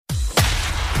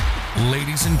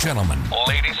Ladies and gentlemen,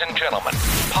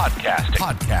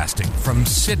 podcasting from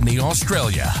Sydney,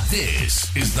 Australia.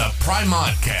 This is the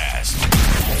Primodcast.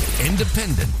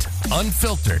 Independent,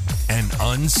 unfiltered, and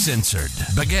uncensored.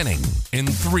 Beginning in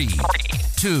 3,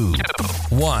 2,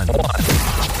 1.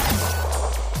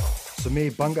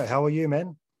 Samir, Banga, how are you,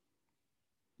 man?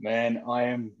 Man, I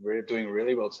am doing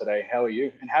really well today. How are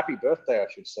you? And happy birthday, I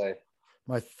should say.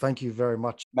 Mate, thank you very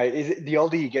much. Mate, is it the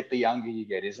older you get, the younger you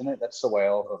get, isn't it? That's the way I've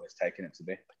always taken it to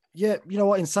be. Yeah, you know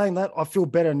what? In saying that, I feel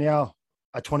better now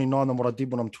at 29 than what I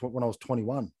did when I was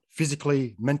 21.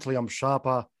 Physically, mentally, I'm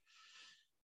sharper.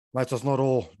 Mate, so it's not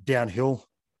all downhill.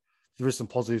 There is some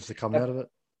positives to come out of it.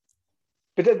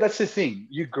 But that's the thing.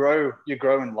 You grow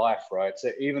in life, right?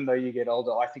 So even though you get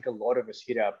older, I think a lot of us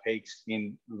hit our peaks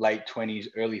in late 20s,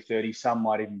 early 30s. Some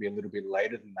might even be a little bit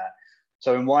later than that.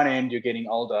 So in one end, you're getting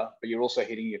older, but you're also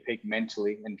hitting your peak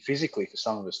mentally and physically for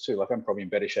some of us too. Like I'm probably in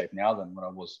better shape now than when I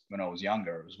was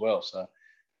younger as well. So,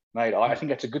 mate, I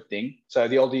think that's a good thing. So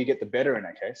the older you get, the better in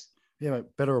that case. Yeah, mate,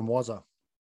 better and wiser.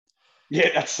 Yeah,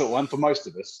 that's the one for most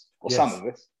of us, or yes. some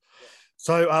of us.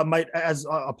 So, mate, as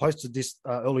I posted this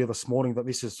earlier this morning, that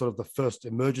this is sort of the first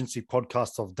emergency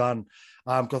podcast I've done.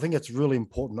 Because I think it's really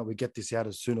important that we get this out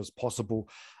as soon as possible.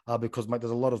 Because, mate,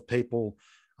 there's a lot of people.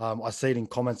 I see it in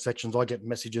comment sections. I get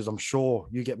messages. I'm sure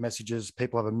you get messages.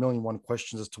 People have a million and one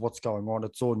questions as to what's going on.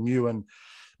 It's all new and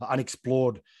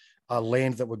unexplored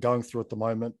land that we're going through at the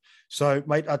moment. So,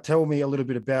 mate, tell me a little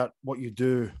bit about what you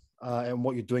do and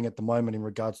what you're doing at the moment in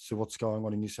regards to what's going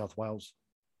on in New South Wales.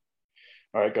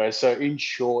 All right, guys. So in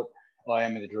short, I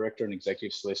am the director and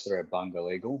executive solicitor at Banga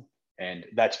Legal. And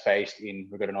that's based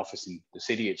we've got an office in the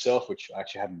city itself, which I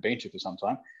actually haven't been to for some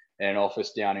time, and an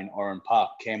office down in Oran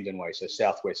Park, Camden Way, so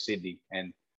southwest Sydney.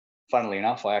 And funnily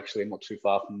enough, I actually am not too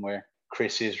far from where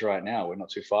Chris is right now. We're not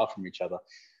too far from each other.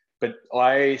 But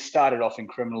I started off in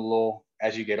criminal law.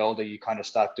 As you get older, you kind of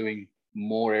start doing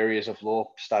more areas of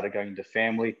law, started going into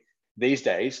family. These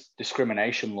days,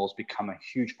 discrimination laws become a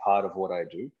huge part of what I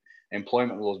do.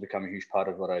 Employment laws become a huge part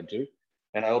of what I do.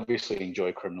 And I obviously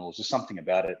enjoy criminal laws. There's something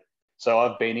about it. So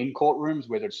I've been in courtrooms,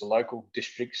 whether it's a local,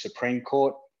 district, Supreme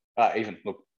Court, even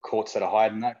courts that are higher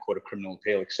than that, Court of Criminal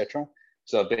Appeal, etc.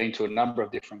 So I've been to a number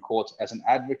of different courts as an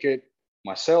advocate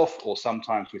myself, or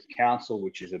sometimes with counsel,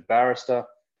 which is a barrister.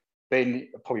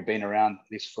 Probably been around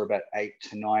this for about 8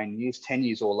 to 9 years, 10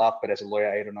 years all up, but as a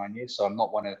lawyer, 8 or 9 years. So I'm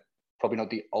probably not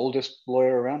the oldest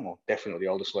lawyer around, or definitely not the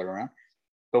oldest lawyer around.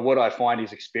 But what I find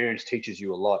is experience teaches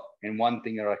you a lot. And one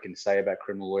thing that I can say about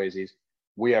criminal lawyers is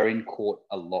we are in court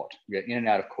a lot. We are in and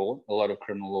out of court. A lot of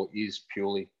criminal law is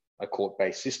purely a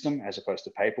court-based system as opposed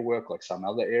to paperwork like some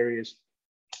other areas,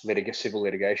 civil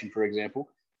litigation, for example.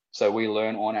 So we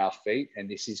learn on our feet, and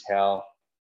this is how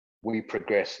we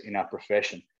progress in our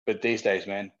profession. But these days,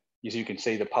 man, as you can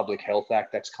see, the Public Health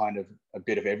Act, that's kind of a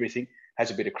bit of everything,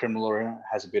 has a bit of criminal law in it,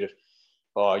 has a bit of,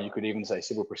 you could even say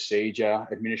civil procedure,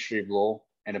 administrative law,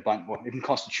 and even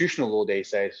constitutional law these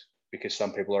days, because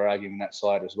some people are arguing that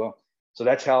side as well. So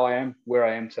that's how I am, where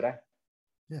I am today.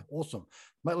 Yeah, awesome.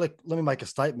 Mate, let me make a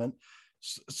statement.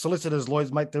 Solicitors,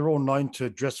 lawyers, mate, they're all known to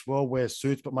dress well, wear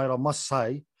suits, but mate, I must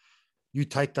say, you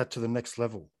take that to the next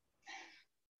level.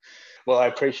 Well, I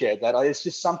appreciate that. It's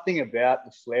just something about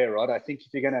the flair, right? I think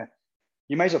if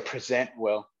you may as well present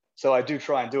well. So I do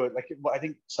try and do it. Like I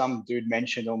think some dude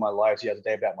mentioned all my lives the other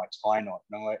day about my tie knot.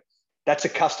 And I'm like, that's a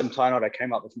custom tie knot I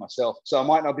came up with myself. So I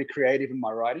might not be creative in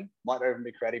my writing, might not even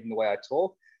be creative in the way I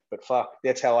talk, but fuck,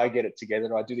 that's how I get it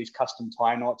together. I do these custom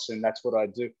tie knots, and that's what I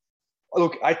do.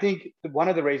 Look, I think one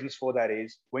of the reasons for that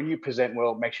is when you present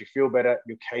well, it makes you feel better,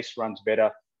 your case runs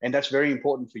better, and that's very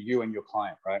important for you and your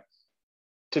client, right?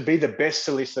 To be the best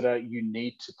solicitor, you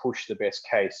need to push the best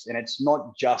case. And it's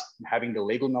not just having the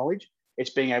legal knowledge,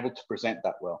 it's being able to present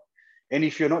that well. And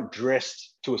if you're not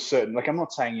dressed to a certain, like I'm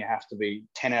not saying you have to be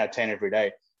 10 out of 10 every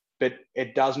day, but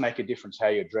it does make a difference how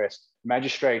you're dressed.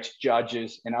 Magistrates,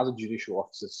 judges, and other judicial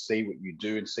officers see what you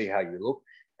do and see how you look,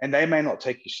 and they may not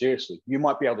take you seriously. You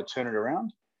might be able to turn it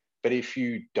around, but if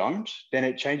you don't, then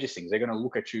it changes things. They're going to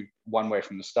look at you one way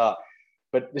from the start.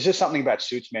 But there's just something about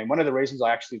suits, man. One of the reasons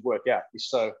I actually work out is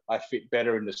so I fit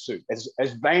better in the suit.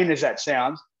 As vain as that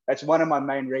sounds, that's one of my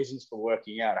main reasons for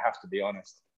working out, I have to be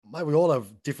honest. Mate, we all have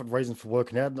different reasons for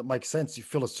working out, and it makes sense. You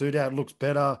fill a suit out, it looks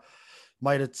better.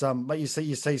 Mate, it's mate, you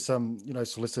see some,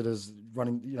 solicitors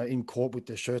running, in court with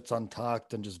their shirts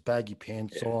untucked and just baggy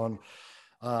pants on.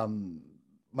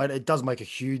 Mate, it does make a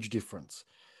huge difference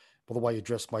for the way you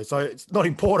dress, mate. So it's not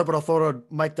important, but I thought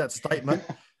I'd make that statement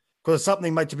because it's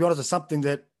something, mate, to be honest, it's something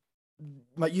that,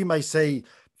 mate, you may see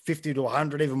 50 to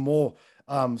 100, even more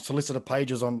solicitor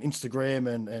pages on Instagram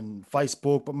and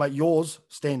Facebook, but mate, yours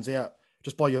stands out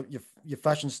just by your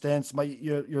fashion stance, mate.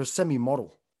 You're a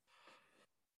semi-model.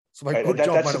 So mate, good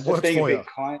job, mate. It works being for a you. bit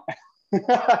kind.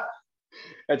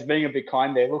 That's being a bit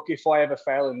kind there. Look, if I ever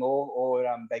fail in law or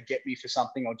they get me for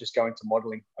something, I'll just go into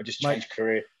modelling. I'll just change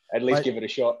career. At least give it a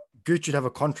shot. Gucci would have a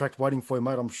contract waiting for you,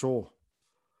 mate, I'm sure.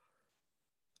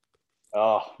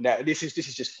 Oh, no, this is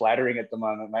just flattering at the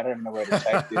moment, mate. I don't even know where to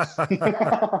take this.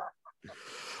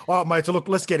 All right, mate. So look,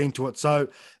 let's get into it. So,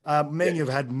 me and you've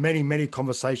had many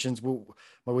conversations.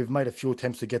 We've made a few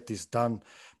attempts to get this done,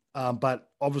 but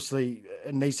obviously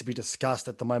it needs to be discussed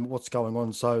at the moment. What's going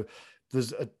on? So,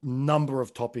 there's a number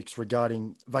of topics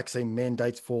regarding vaccine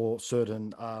mandates for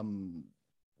certain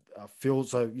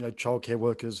fields. So, childcare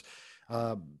workers,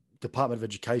 Department of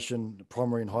Education,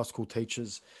 primary and high school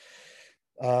teachers.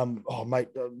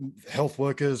 Health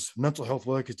workers, mental health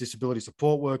workers, disability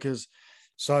support workers.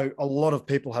 So a lot of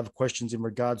people have questions in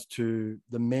regards to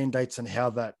the mandates and how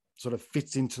that sort of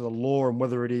fits into the law and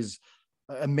whether it is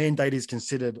a mandate is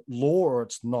considered law or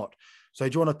it's not. So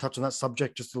do you want to touch on that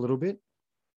subject just a little bit?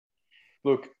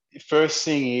 Look, first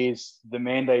thing is the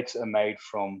mandates are made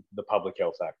from the Public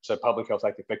Health Act. So Public Health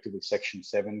Act, effectively Section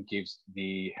 7, gives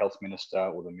the health minister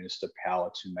or the minister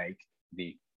power to make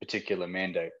the particular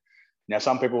mandate. Now,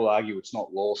 some people will argue it's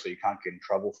not law, so you can't get in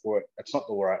trouble for it. That's not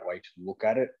the right way to look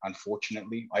at it,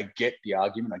 unfortunately. I get the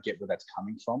argument. I get where that's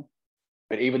coming from.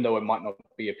 But even though it might not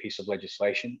be a piece of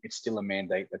legislation, it's still a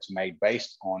mandate that's made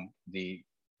based on the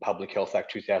Public Health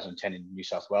Act 2010 in New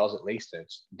South Wales, at least.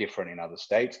 It's different in other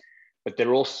states, but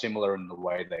they're all similar in the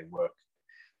way they work.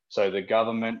 So the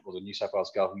government or the New South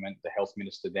Wales government, the health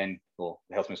minister then, or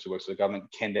the health minister works for the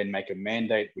government, can then make a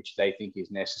mandate which they think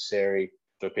is necessary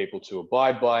for people to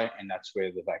abide by, and that's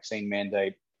where the vaccine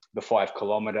mandate, the 5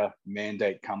 kilometre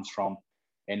mandate comes from,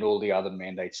 and all the other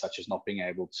mandates such as not being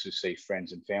able to see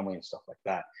friends and family and stuff like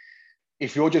that.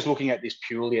 If you're just looking at this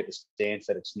purely at the stance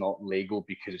that it's not legal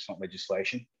because it's not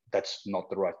legislation, that's not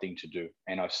the right thing to do.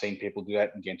 And I've seen people do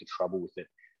that and get into trouble with it.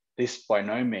 This by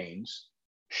no means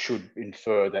should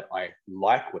infer that I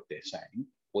like what they're saying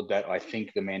or that I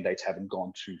think the mandates haven't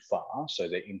gone too far, so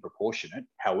they're improportionate.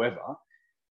 However,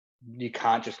 you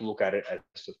can't just look at it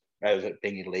as it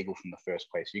being illegal from the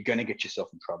first place. You're going to get yourself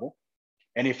in trouble.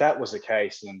 And if that was the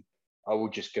case, then I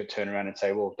would just turn around and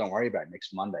say, well, don't worry about it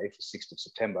next Monday for 6th of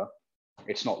September.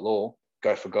 It's not law.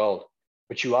 Go for gold.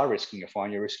 But you are risking a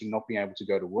fine. You're risking not being able to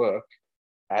go to work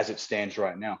as it stands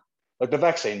right now. Like the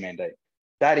vaccine mandate,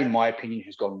 that in my opinion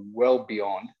has gone well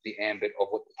beyond the ambit of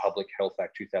what the Public Health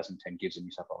Act 2010 gives the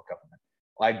New South Wales government.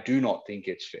 I do not think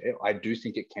it's fair. I do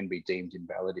think it can be deemed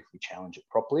invalid if we challenge it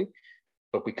properly,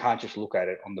 but we can't just look at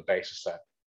it on the basis that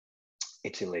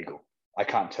it's illegal. I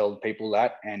can't tell people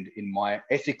that. And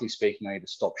ethically speaking, I need to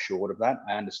stop short of that.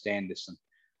 I understand there's some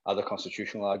other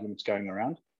constitutional arguments going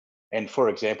around. And for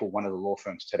example, one of the law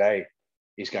firms today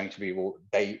is going to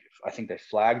be, I think they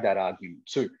flagged that argument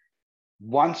too.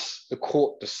 Once the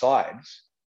court decides,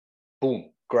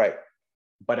 boom, great.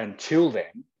 But until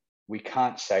then, we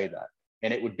can't say that.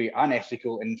 And it would be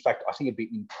unethical. And in fact, I think it'd be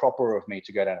improper of me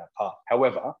to go down that path.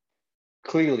 However,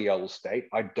 clearly I will state,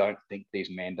 I don't think these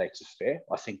mandates are fair.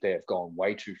 I think they have gone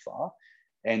way too far.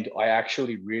 And I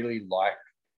actually really like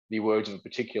the words of a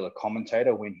particular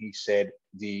commentator when he said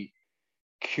the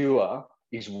cure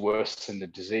is worse than the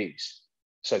disease.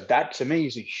 So that to me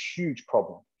is a huge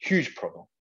problem.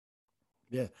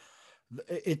 Yeah.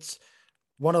 It's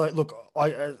one of the, look,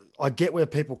 I get where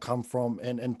people come from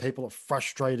and people are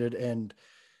frustrated. And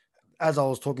as I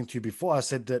was talking to you before, I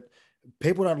said that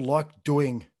people don't like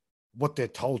doing what they're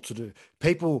told to do.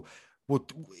 People would,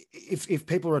 if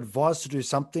people are advised to do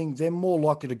something, they're more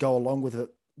likely to go along with it.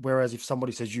 Whereas if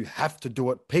somebody says you have to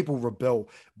do it, people rebel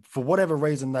for whatever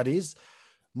reason that is.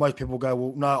 Most people go,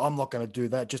 well, no, I'm not going to do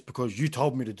that just because you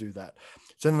told me to do that.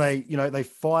 So then they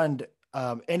find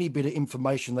any bit of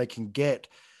information they can get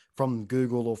from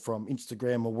Google or from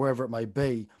Instagram or wherever it may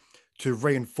be to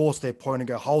reinforce their point and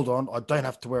go, hold on, I don't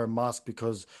have to wear a mask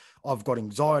because I've got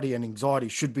anxiety and anxiety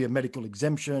should be a medical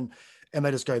exemption. And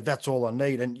they just go, that's all I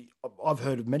need. And I've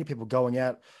heard of many people going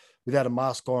out without a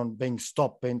mask on, being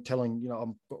stopped, being telling,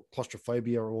 I'm got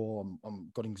claustrophobia or I'm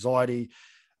got anxiety.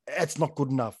 It's not good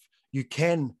enough. You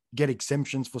can get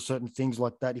exemptions for certain things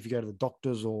like that if you go to the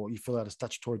doctors or you fill out a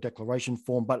statutory declaration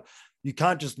form, but you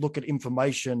can't just look at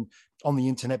information on the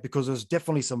internet because there's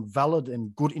definitely some valid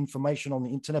and good information on the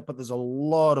internet, but there's a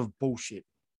lot of bullshit.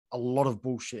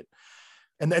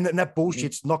 And that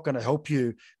bullshit's not going to help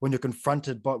you when you're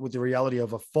confronted with the reality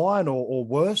of a fine or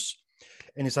worse.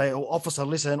 And you say, oh, officer,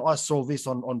 listen, I saw this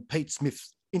on Pete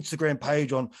Smith's Instagram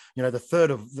page on, the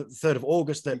 3rd of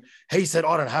August that he said,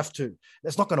 I don't have to.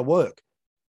 That's not going to work.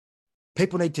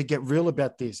 People need to get real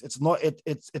about this. It's not,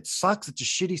 it sucks. It's a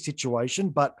shitty situation,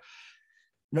 but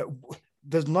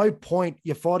there's no point.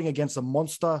 You're fighting against a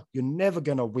monster. You're never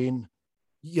going to win.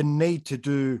 You need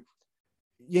to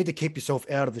keep yourself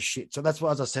out of the shit. So that's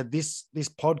why, as I said, this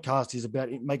podcast is about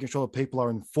making sure that people are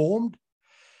informed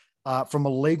from a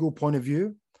legal point of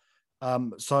view.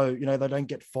 So, they don't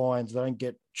get fines, they don't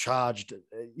get charged,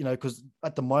 because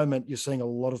at the moment you're seeing a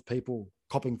lot of people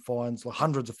copping fines, like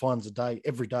hundreds of fines a day,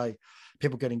 every day,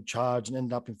 people getting charged and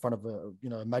end up in front of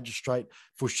a magistrate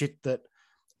for shit that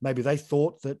maybe they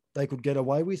thought that they could get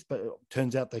away with, but it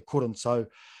turns out they couldn't. So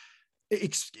it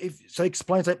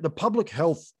explains that the Public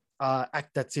Health Act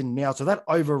that's in now, so that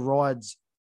overrides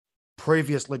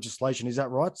previous legislation. Is that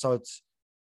right? So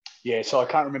so I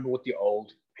can't remember what the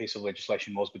old piece of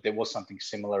legislation was, but there was something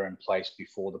similar in place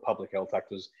before the Public Health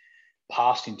Act was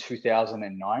passed in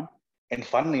 2009. And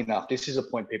funnily enough, this is a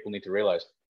point people need to realize.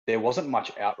 There wasn't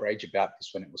much outrage about this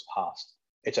when it was passed.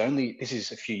 This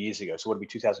is a few years ago, so what would be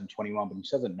 2021, but in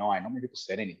 2009, not many people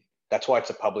said anything. That's why it's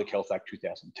a Public Health Act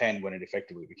 2010, when it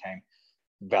effectively became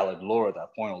valid law at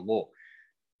that point, or law.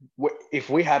 If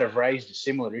we had have raised a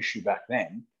similar issue back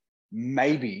then,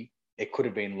 maybe it could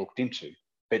have been looked into.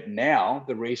 But now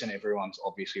the reason everyone's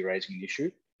obviously raising an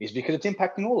issue is because it's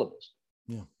impacting all of us.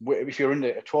 Yeah. If you're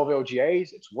into 12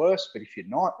 LGAs, it's worse, but if you're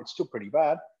not, it's still pretty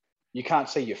bad. You can't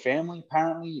see your family,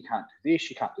 apparently. You can't do this,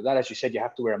 you can't do that. As you said, you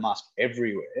have to wear a mask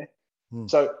everywhere.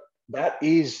 So that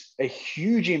is a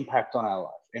huge impact on our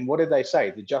life. And what did they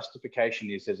say? The justification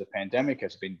is there's a pandemic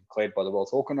has been declared by the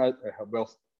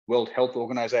World Health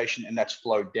Organization, and that's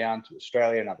flowed down to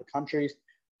Australia and other countries.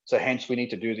 So hence we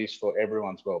need to do this for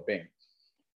everyone's well-being.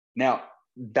 Now,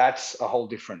 that's a whole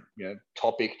different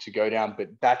topic to go down, but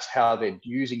that's how they're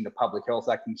using the Public Health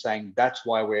Act and saying that's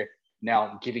why we're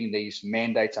now giving these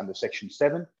mandates under Section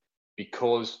 7,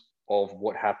 because of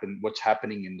what's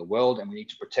happening in the world, and we need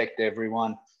to protect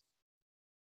everyone.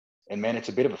 And man, it's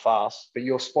a bit of a farce, but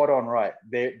you're spot on, right?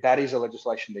 That is a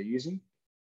legislation they're using.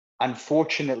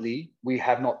 Unfortunately, we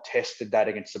have not tested that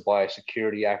against the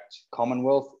Biosecurity Act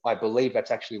Commonwealth. I believe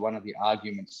that's actually one of the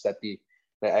arguments that the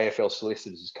AFL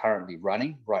Solicitors is currently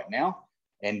running right now.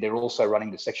 And they're also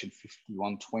running the Section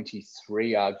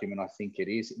 5123 argument, I think it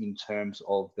is, in terms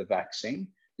of the vaccine.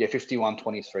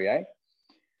 5123A.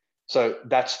 So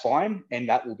that's fine, and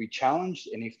that will be challenged.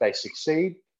 And if they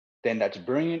succeed, then that's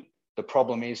brilliant. The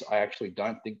problem is I actually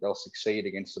don't think they'll succeed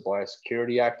against the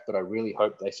Biosecurity Act, but I really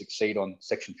hope they succeed on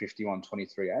Section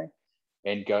 5123A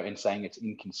and go and saying it's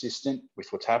inconsistent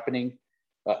with what's happening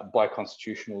by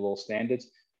constitutional law standards.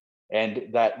 And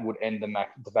that would end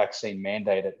the vaccine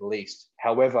mandate at least.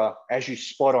 However, as you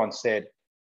spot on said,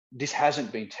 this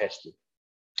hasn't been tested.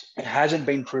 It hasn't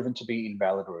been proven to be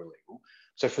invalid or illegal.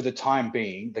 So for the time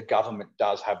being, the government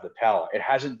does have the power. It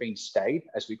hasn't been stayed,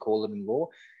 as we call it in law.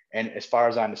 And as far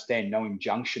as I understand, no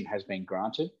injunction has been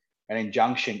granted. An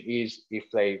injunction is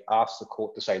if they ask the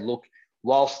court to say, look,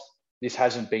 whilst this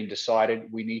hasn't been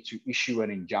decided, we need to issue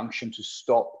an injunction to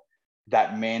stop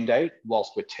that mandate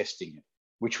whilst we're testing it,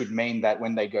 which would mean that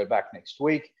when they go back next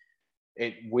week,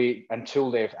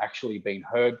 until they've actually been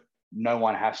heard, no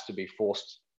one has to be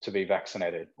forced to be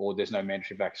vaccinated, or there's no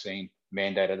mandatory vaccine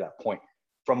mandate at that point.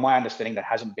 From my understanding, that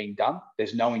hasn't been done.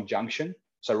 There's no injunction.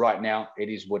 So right now, it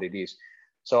is what it is.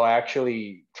 So I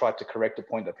actually tried to correct a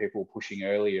point that people were pushing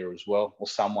earlier as well, or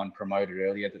someone promoted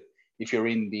earlier, that if you're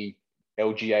in the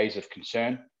LGAs of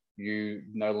concern, you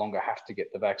no longer have to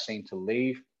get the vaccine to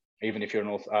leave, even if you're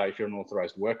an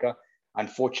authorized worker.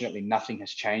 Unfortunately, nothing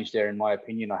has changed there, in my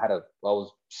opinion. I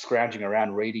was scrounging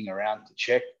around, reading around to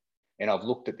check, and I've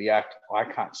looked at the act. I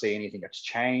can't see anything that's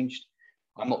changed.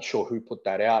 I'm not sure who put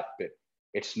that out, but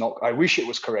it's not. I wish it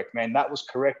was correct, man. That was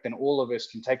correct, and all of us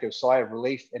can take a sigh of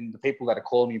relief. And the people that are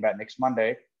calling me about next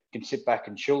Monday can sit back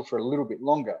and chill for a little bit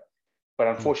longer. But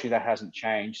unfortunately, that hasn't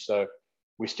changed. So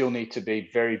we still need to be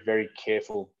very, very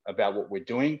careful about what we're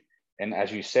doing. And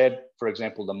as you said, for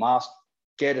example, the mask,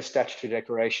 get a statutory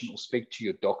declaration or speak to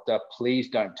your doctor. Please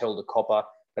don't tell the copper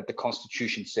that the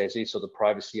Constitution says this or the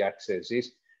Privacy Act says this.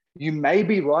 You may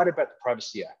be right about the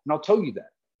Privacy Act, and I'll tell you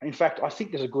that. In fact, I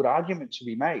think there's a good argument to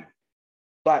be made,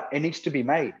 but it needs to be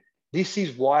made. This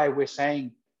is why we're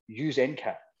saying use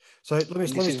NCAP. So let me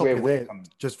stop you there,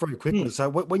 just very quickly. So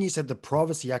when you said the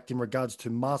Privacy Act in regards to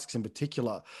masks in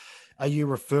particular, are you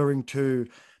referring to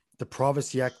the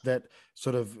Privacy Act that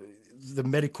sort of the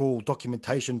medical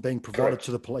documentation being provided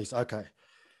to the police? Okay.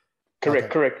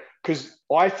 Correct. Because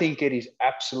I think it is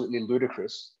absolutely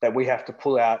ludicrous that we have to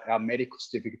pull out our medical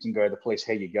certificates and go to the police,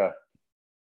 here you go.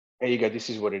 there you go, this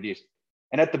is what it is.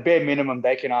 And at the bare minimum,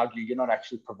 they can argue you're not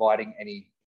actually providing any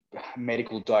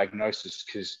medical diagnosis,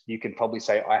 because you can probably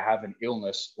say I have an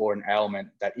illness or an ailment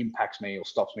that impacts me or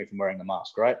stops me from wearing the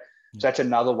mask, right? So that's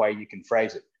another way you can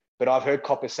phrase it. But I've heard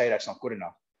coppers say that's not good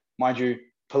enough. Mind you,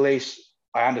 police,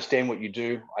 I understand what you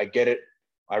do. I get it.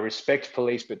 I respect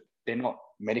police, but they're not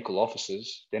medical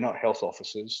officers. They're not health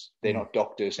officers. They're not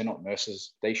doctors. They're not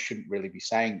nurses. They shouldn't really be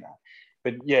saying that.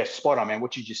 But yeah, spot on, man,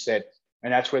 what you just said.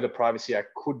 And that's where the Privacy Act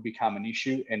could become an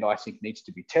issue, and I think needs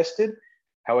to be tested.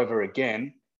 However,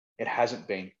 again, it hasn't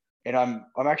been. And I'm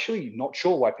actually not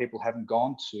sure why people haven't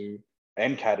gone to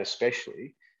MCAT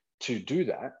especially to do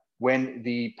that when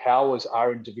the powers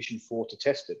are in Division 4 to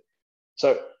test it.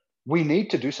 So we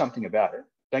need to do something about it.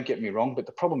 Don't get me wrong, but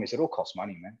the problem is it all costs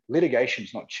money, man.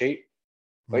 Litigation's not cheap.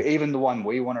 Like even the one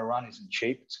we want to run isn't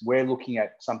cheap. We're looking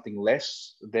at something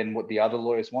less than what the other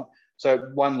lawyers want. So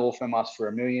one law firm asked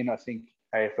for $1 million. I think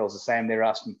AFL's the same. They're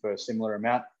asking for a similar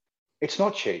amount. It's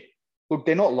not cheap. Look,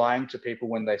 they're not lying to people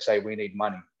when they say we need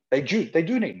money. They do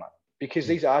need money, because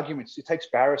these arguments, it takes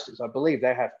barristers. I believe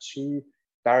they have 2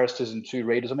 barristers and 2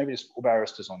 readers, or maybe there's 4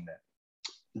 barristers on there.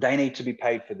 They need to be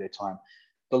paid for their time.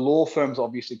 The law firm's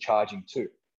obviously charging too.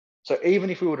 So even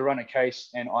if we were to run a case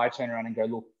and I turn around and go,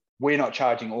 look, we're not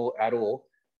charging at all,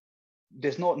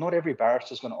 there's not every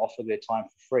barrister is going to offer their time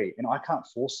for free. And I can't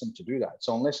force them to do that.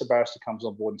 So unless a barrister comes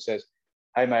on board and says,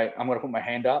 hey, mate, I'm going to put my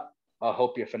hand up, I'll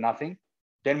help you for nothing,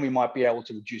 then we might be able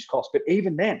to reduce costs. But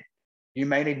even then, you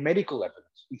may need medical evidence.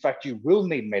 In fact, you will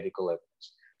need medical evidence.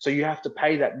 So you have to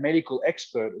pay that medical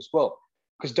expert as well.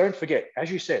 Because don't forget,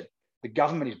 as you said, the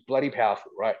government is bloody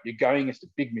powerful, right? You're going against a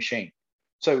big machine.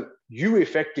 So you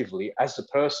effectively, as the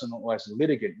person or as a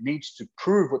litigant, needs to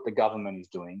prove what the government is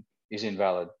doing is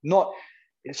invalid.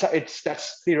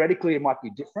 That's theoretically, it might be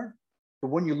different. But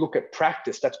when you look at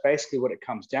practice, that's basically what it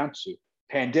comes down to.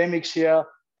 Pandemics here,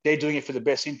 they're doing it for the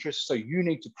best interest. So you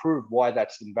need to prove why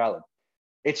that's invalid.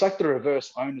 It's like the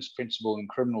reverse onus principle in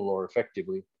criminal law,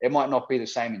 effectively. It might not be the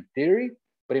same in theory,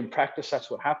 but in practice,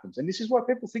 that's what happens. And this is why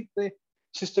people think the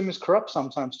system is corrupt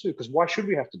sometimes too, because why should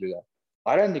we have to do that?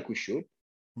 I don't think we should,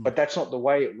 but that's not the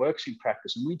way it works in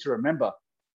practice. And we need to remember,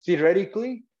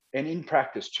 theoretically and in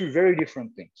practice, 2 very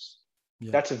different things.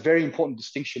 Yeah. That's a very important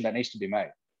distinction that needs to be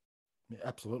made. Yeah,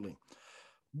 absolutely.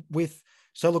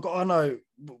 So look, I know,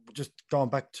 just going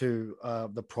back to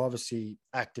the Privacy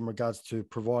Act in regards to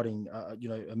providing,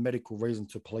 a medical reason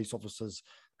to police officers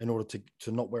in order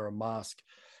to not wear a mask.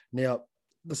 Now,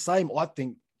 the same, I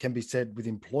think, can be said with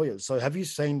employers. So have you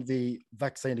seen the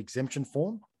vaccine exemption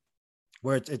form?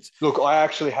 Where it's Look, I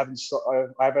actually haven't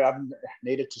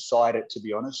needed to cite it, to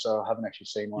be honest, so I haven't actually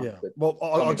seen one. Yeah, well,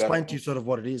 I'll explain to you sort of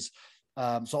what it is.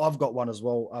 So I've got one as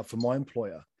well for my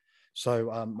employer.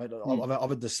 So I've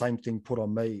had the same thing put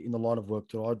on me in the line of work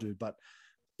that I do, but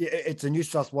it's a New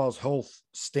South Wales Health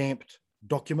stamped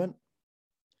document.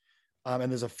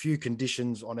 And there's a few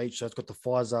conditions on each. So it's got the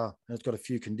Pfizer and it's got a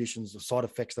few conditions, the side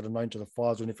effects that are known to the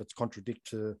Pfizer, and if it's contradict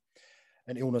to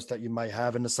an illness that you may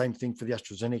have. And the same thing for the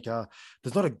AstraZeneca.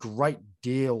 There's not a great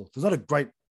deal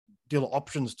of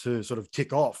options to sort of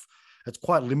tick off. It's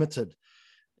quite limited.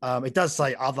 It does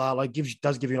say other, like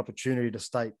does give you an opportunity to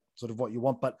state sort of what you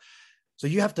want, but so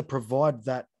you have to provide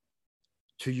that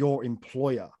to your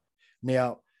employer.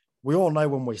 Now, we all know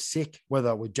when we're sick,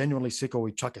 whether we're genuinely sick or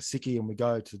we chuck a sickie and we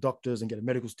go to the doctors and get a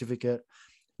medical certificate,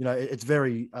 it's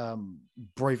very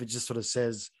brief. It just sort of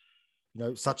says,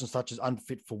 such and such is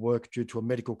unfit for work due to a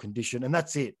medical condition, and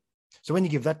that's it. So when you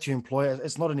give that to your employer,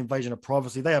 it's not an invasion of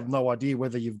privacy. They have no idea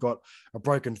whether you've got a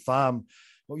broken thumb,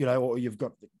 or you've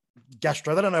got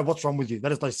gastro. They don't know what's wrong with you. They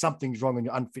just know something's wrong and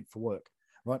you're unfit for work,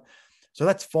 right? So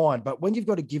that's fine. But when you've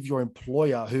got to give your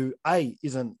employer, who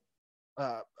isn't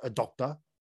a doctor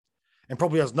and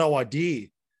probably has no idea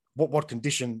what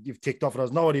condition you've ticked off, it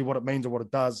has no idea what it means or what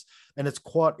it does, and it's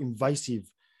quite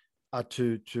invasive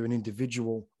to an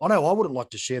individual. I know I wouldn't like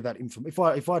to share that information.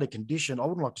 If I had a condition, I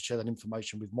wouldn't like to share that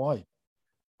information with my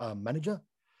manager.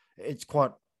 It's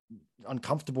quite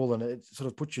uncomfortable and it sort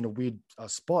of puts you in a weird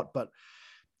spot. But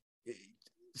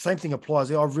same thing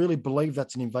applies. I really believe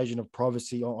that's an invasion of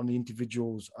privacy on the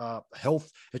individual's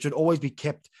health. It should always be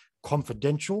kept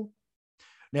confidential.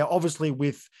 Now, obviously,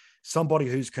 with somebody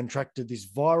who's contracted this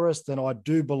virus, then I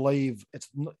do believe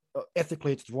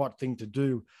ethically it's the right thing to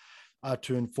do.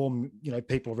 To inform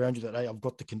people around you that, hey, I've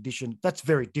got the condition. That's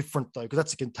very different though, because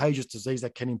that's a contagious disease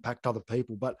that can impact other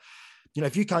people. But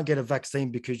if you can't get a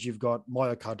vaccine because you've got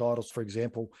myocarditis, for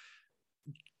example,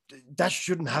 that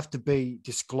shouldn't have to be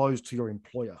disclosed to your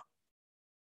employer.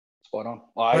 Spot on.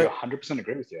 I 100%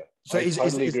 agree with you. So I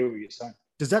totally agree with what you're saying.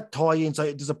 Does that tie in?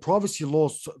 So does a privacy law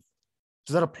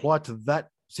does that apply to that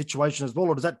situation as well,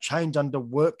 or does that change under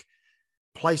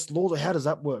workplace laws, or how does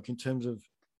that work in terms of?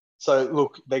 So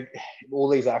look, all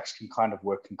these acts can kind of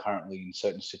work concurrently in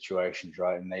certain situations,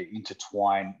 right? And they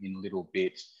intertwine in little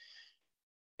bits.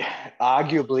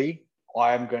 Arguably,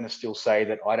 I am going to still say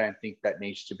that I don't think that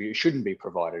it shouldn't be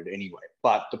provided anyway.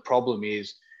 But the problem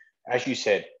is, as you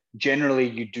said, generally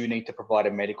you do need to provide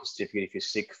a medical certificate if you're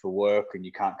sick for work and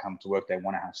you can't come to work. They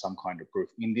want to have some kind of proof.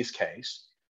 In this case,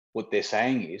 what they're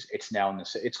saying is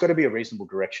it's got to be a reasonable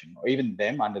direction. Or even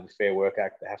them under the Fair Work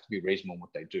Act, they have to be reasonable in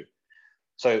what they do.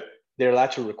 So they're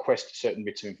allowed to request certain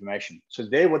bits of information. So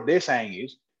what they're saying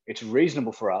is it's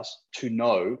reasonable for us to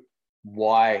know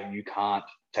why you can't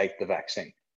take the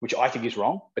vaccine, which I think is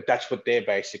wrong, but that's what they're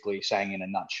basically saying in a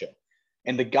nutshell.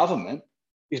 And the government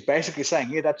is basically saying,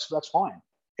 yeah, that's fine.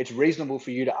 It's reasonable for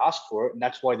you to ask for it. And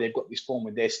that's why they've got this form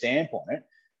with their stamp on it.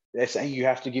 They're saying you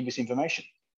have to give this information.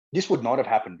 This would not have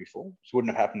happened before. This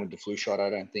wouldn't have happened with the flu shot, I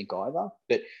don't think either.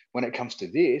 But when it comes to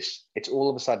this, it's all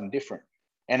of a sudden different.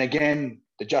 And again,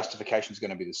 the justification is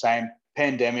going to be the same.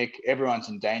 Pandemic, everyone's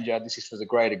in danger. This is for the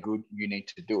greater good. You need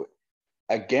to do it.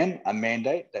 Again, a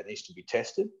mandate that needs to be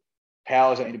tested.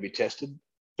 Powers that need to be tested,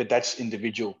 but that's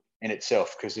individual in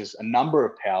itself because there's a number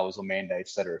of powers or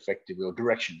mandates that are effectively, or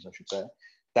directions, I should say,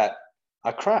 that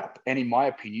are crap and in my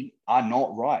opinion are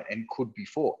not right and could be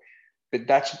for. But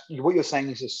that's what you're saying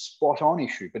is a spot on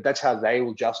issue, but that's how they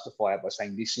will justify it by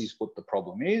saying this is what the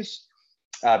problem is.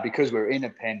 Because we're in a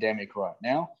pandemic right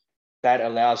now, that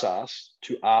allows us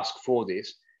to ask for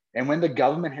this. And when the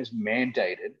government has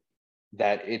mandated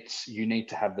that you need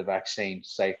to have the vaccine,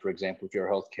 say, for example, if you're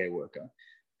a healthcare worker,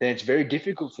 then it's very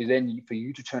difficult for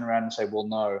you to turn around and say, well,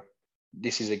 no,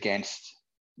 this is against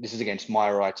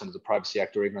my rights under the Privacy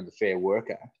Act or even under the Fair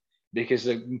Work Act, because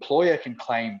the employer can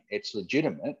claim it's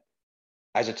legitimate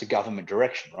as it's a government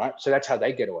direction, right? So that's how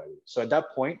they get away with it. So at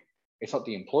that point, it's not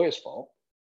the employer's fault.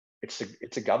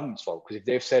 It's a government's fault, because if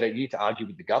they've said it, you need to argue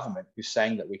with the government who's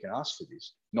saying that we can ask for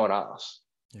this, not us.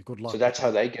 Yeah, good luck. So that's how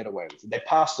they get away with it. They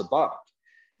pass the buck,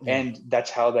 and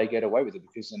that's how they get away with it,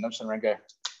 because they're not going to go,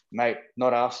 mate,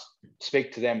 not us.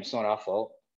 Speak to them. It's not our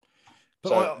fault. But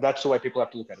so that's the way people have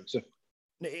to look at it. So,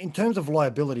 in terms of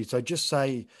liability, so just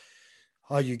say,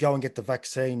 you go and get the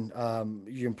vaccine.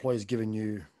 Your employer's giving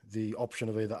you the option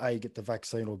of either A, get the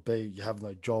vaccine, or B, you have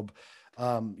no job.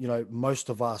 Most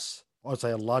of us, I'd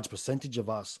say a large percentage of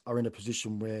us, are in a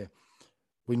position where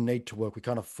we need to work. We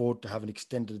can't afford to have an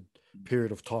extended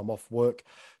period of time off work.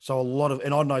 So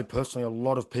and I know personally a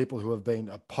lot of people who have been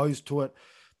opposed to it.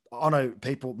 I know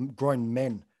people, grown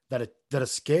men, that are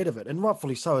scared of it, and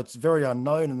rightfully so. It's very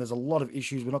unknown, and there's a lot of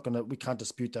issues. We can't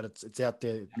dispute that. It's out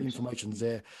there. The information's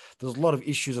there. There's a lot of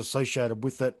issues associated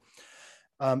with it,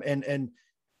 and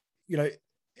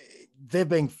they're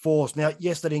being forced now.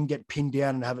 Yes, they didn't get pinned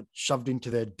down and have it shoved into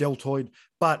their deltoid,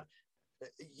 but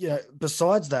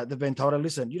besides that, they've been told,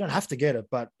 listen, you don't have to get it,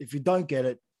 but if you don't get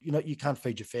it, you can't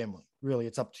feed your family. Really,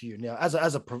 it's up to you. Now, as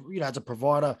a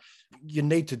provider, you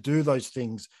need to do those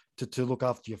things to look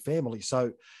after your family.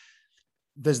 So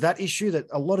there's that issue that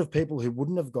a lot of people who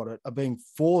wouldn't have got it are being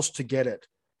forced to get it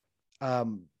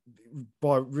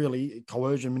by really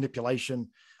coercion, manipulation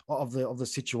of the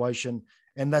situation.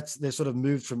 And they're sort of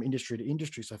moved from industry to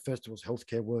industry. So first it was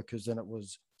healthcare workers, then it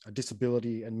was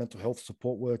disability and mental health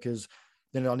support workers.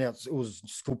 Then now it was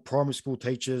primary school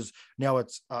teachers. Now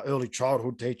it's early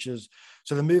childhood teachers.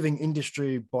 So they're moving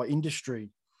industry by industry.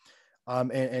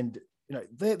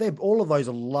 They're all of those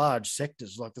are large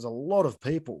sectors. Like there's a lot of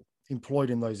people employed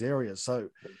in those areas. So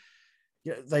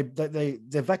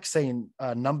their vaccine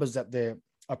numbers that they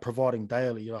are providing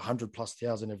daily,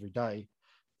 100,000+ every day,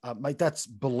 mate, that's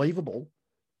believable,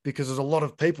 because there's a lot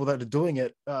of people that are doing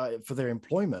it for their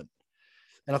employment.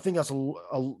 And I think that's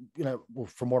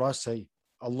from what I see,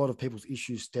 a lot of people's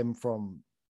issues stem from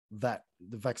that,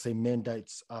 the vaccine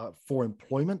mandates for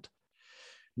employment.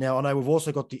 Now, I know we've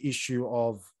also got the issue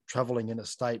of traveling in a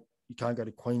state. You can't go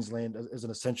to Queensland as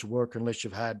an essential worker unless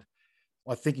you've had,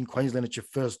 I think in Queensland, it's your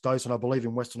first dose. And I believe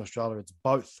in Western Australia, it's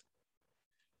both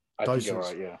doses. I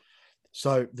think you're right, yeah.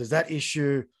 So there's that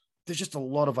issue. There's just a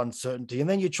lot of uncertainty. And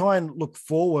then you try and look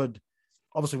forward.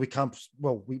 Obviously,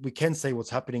 we can see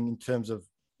what's happening in terms of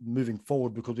moving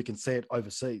forward, because we can see it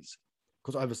overseas.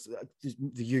 Because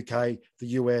the UK, the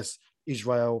US,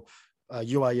 Israel,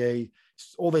 UAE,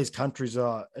 all these countries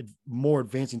are more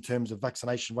advanced in terms of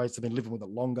vaccination rates. They've been living with it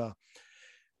longer.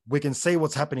 We can see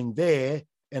what's happening there,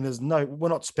 and we're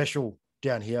not special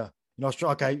down here.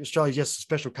 Australia's just a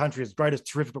special country. It's great,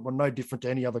 it's terrific, but we're no different to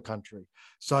any other country.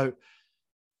 So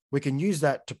we can use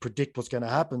that to predict what's going to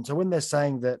happen. So when they're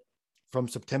saying that from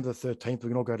September the 13th, we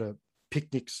can all go to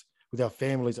picnics with our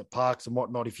families at parks and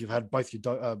whatnot if you've had both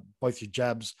your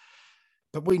jabs.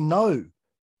 But we know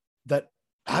that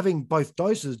having both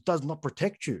doses does not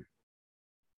protect you.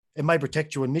 It may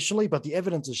protect you initially, but the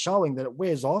evidence is showing that it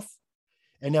wears off.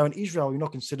 And now in Israel, you're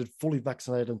not considered fully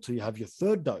vaccinated until you have your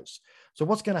third dose. So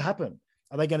what's going to happen?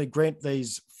 Are they going to grant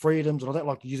these freedoms? And I don't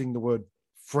like using the word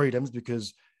freedoms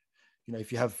because,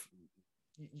 if you have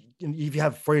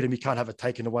freedom, you can't have it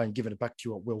taken away and given it back to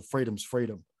you at will. Freedom's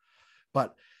freedom.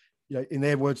 But, in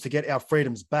their words, to get our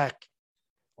freedoms back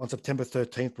on September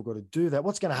 13th, we've got to do that.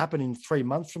 What's going to happen in 3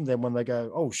 months from then when they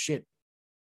go, oh, shit,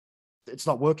 it's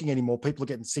not working anymore. People are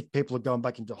getting sick. People are going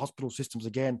back into hospital systems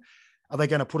again. Are they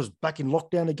going to put us back in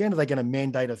lockdown again? Are they going to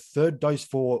mandate a third dose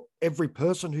for every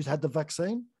person who's had the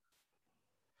vaccine?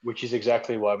 Which is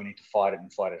exactly why we need to fight it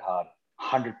and fight it hard.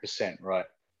 100%, right?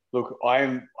 Look,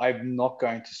 I'm not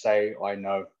going to say I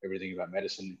know everything about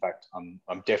medicine. In fact, I'm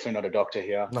definitely not a doctor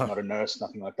here, No. not a nurse,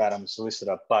 nothing like that. I'm a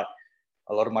solicitor, but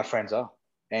a lot of my friends are,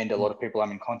 and a lot of people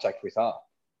I'm in contact with are.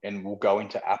 And we'll go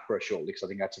into APRA shortly because I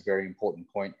think that's a very important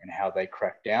point in how they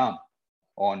crack down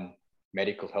on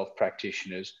medical health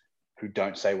practitioners who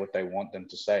don't say what they want them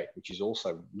to say, which is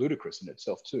also ludicrous in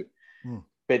itself too.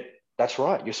 But that's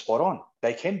right, you're spot on.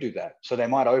 They can do that. So they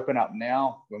might open up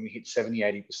now when we hit 70,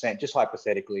 80%, just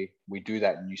hypothetically, we do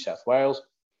that in New South Wales.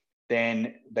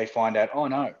 Then they find out, oh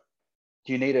no,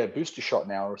 do you need a booster shot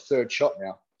now or a third shot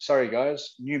now? Sorry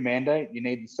guys, new mandate, you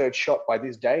need the third shot by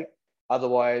this date.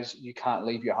 Otherwise, you can't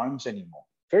leave your homes anymore.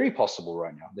 Very possible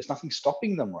right now. There's nothing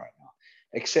stopping them right now,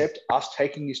 except us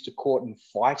taking this to court and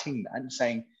fighting that and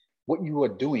saying, what you are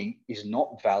doing is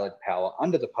not valid power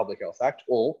under the Public Health Act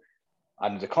or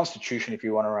under the Constitution, if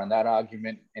you want to run that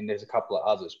argument, and there's a couple of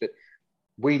others. But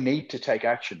we need to take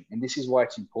action, and this is why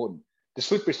it's important. The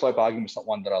slippery slope argument is not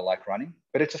one that I like running,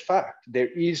 but it's a fact. There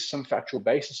is some factual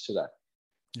basis to that.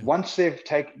 Yeah. Once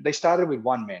they started with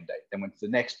one mandate, then went to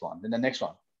the next one, then the next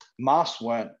one. Masks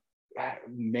weren't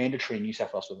mandatory in New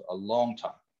South Wales for a long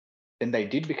time. Then they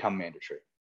did become mandatory.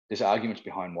 There's arguments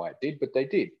behind why it did, but they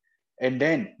did. And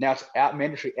then now it's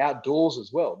mandatory outdoors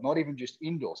as well, not even just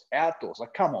indoors, outdoors.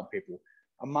 Like, come on, people.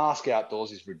 A mask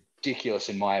outdoors is ridiculous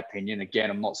in my opinion. Again,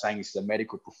 I'm not saying this is a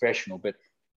medical professional, but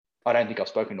I don't think I've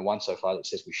spoken to one so far that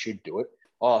says we should do it.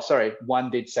 Oh, sorry. One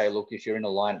did say, look, if you're in a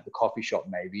line at the coffee shop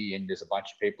maybe and there's a bunch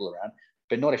of people around,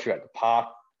 but not if you're at the park,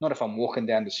 not if I'm walking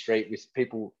down the street with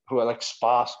people who are like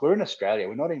sparse. We're in Australia.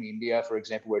 We're not in India, for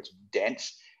example, where it's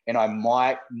dense. And I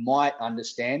might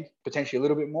understand potentially a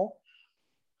little bit more.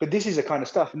 But this is the kind of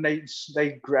stuff. And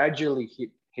they gradually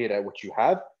hit at what you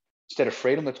have. Instead of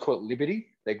freedom, let's call it liberty.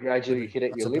 They gradually hit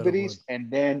at your liberties. And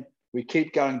then we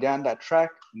keep going down that track.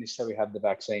 And this is how we have the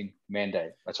vaccine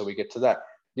mandate. That's how we get to that.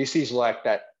 This is like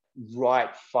that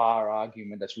right far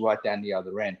argument that's right down the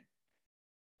other end.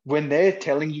 When they're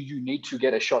telling you you need to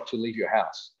get a shot to leave your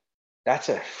house, that's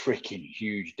a freaking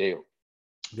huge deal.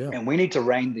 Yeah. And we need to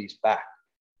rein these back.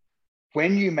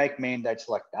 When you make mandates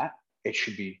like that, it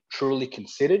should be truly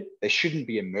considered. There shouldn't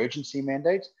be emergency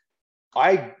mandates.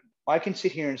 I can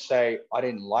sit here and say, I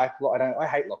hate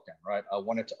lockdown, right? I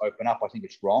want it to open up. I think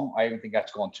it's wrong. I even think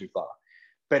that's gone too far.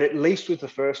 But at least with the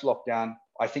first lockdown,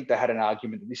 I think they had an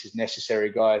argument that this is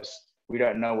necessary, guys. We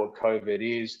don't know what COVID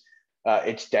is.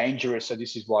 It's dangerous, so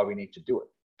this is why we need to do it.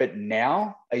 But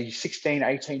now, 16,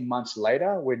 18 months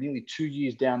later, we're nearly 2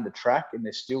 years down the track and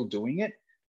they're still doing it.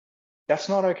 That's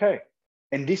not okay.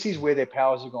 And this is where their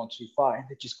powers have gone too far. And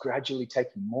they're just gradually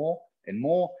taking more and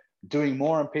more, doing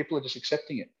more, and people are just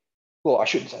accepting it. Well, I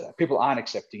shouldn't say that. People aren't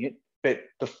accepting it, but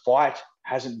the fight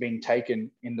hasn't been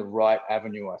taken in the right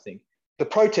avenue, I think. The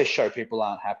protests show people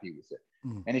aren't happy with it.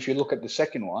 And if you look at the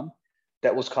second one,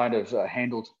 that was kind of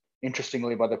handled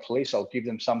interestingly by the police. I'll give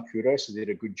them some kudos. They did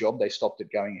a good job. They stopped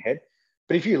it going ahead.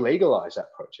 But if you legalize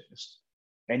that protest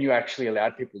and you actually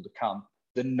allowed people to come,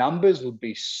 the numbers would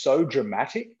be so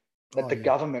dramatic that the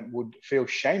government would feel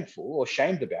shameful or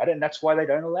shamed about it. And that's why they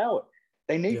don't allow it.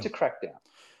 They need to crack down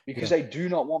because they do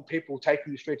not want people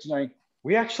taking the streets and going,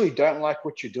 we actually don't like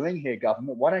what you're doing here,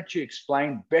 government. Why don't you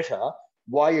explain better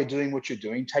why you're doing what you're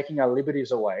doing, taking our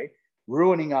liberties away,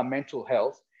 ruining our mental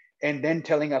health, and then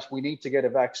telling us we need to get a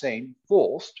vaccine,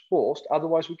 forced,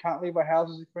 otherwise we can't leave our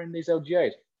houses if we're in these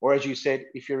LGAs. Or as you said,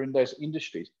 if you're in those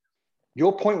industries.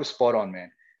 Your point was spot on,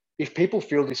 man. If people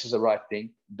feel this is the right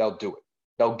thing, they'll do it.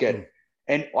 They'll get it.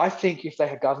 And I think if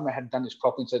the government had done this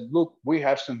properly and said, look, we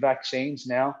have some vaccines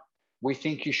now. We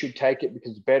think you should take it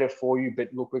because it's better for you. But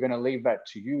look, we're going to leave that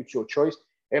to you. It's your choice.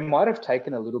 It might have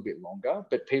taken a little bit longer,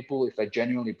 but people, if they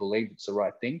genuinely believed it's the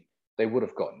right thing, they would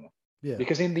have gotten it. Yeah.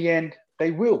 Because in the end,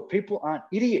 they will. People aren't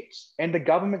idiots. And the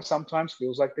government sometimes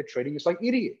feels like they're treating us like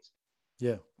idiots.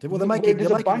 Yeah. Well, they're making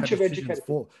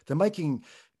educated. they're making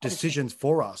decisions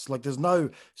for us. Like there's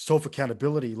no self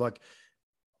accountability. Like,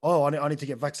 oh, I need to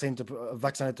get vaccinated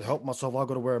to help myself. I've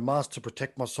got to wear a mask to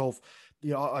protect myself.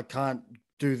 You know, I can't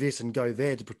do this and go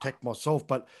there to protect myself.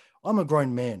 But I'm a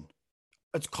grown man.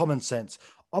 It's common sense.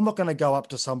 I'm not going to go up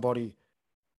to somebody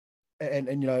and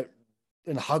you know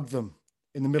and hug them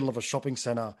in the middle of a shopping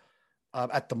center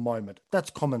at the moment. That's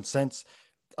common sense.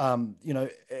 You know,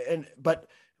 but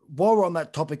while we're on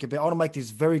that topic a bit, I want to make this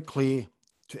very clear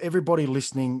to everybody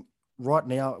listening right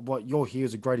now. What you're here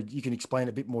is you can explain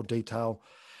a bit more detail.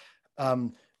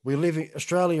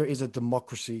 Australia is a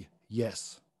democracy.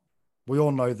 Yes, we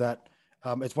all know that.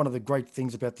 It's one of the great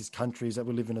things about this country is that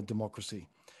we live in a democracy.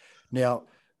 Now,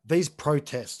 these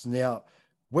protests,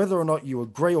 whether or not you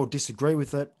agree or disagree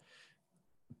with it,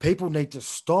 people need to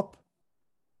stop.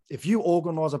 If you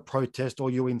organize a protest or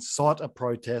you incite a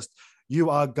protest, you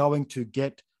are going to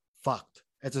get fucked.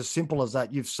 It's as simple as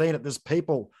that. You've seen it. There's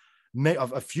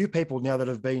a few people now that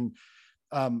have been,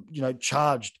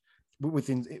 charged with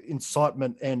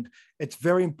incitement, and it's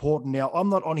very important. Now, I'm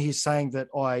not on here saying that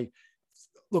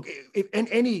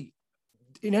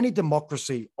in any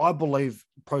democracy, I believe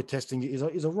protesting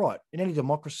is a right in any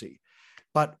democracy,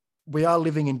 but we are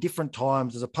living in different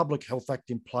times. There's a public health act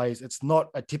in place. It's not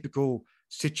a typical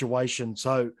situation.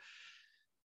 So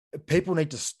people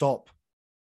need to stop,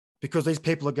 because these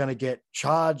people are going to get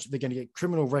charged. They're going to get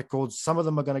criminal records. Some of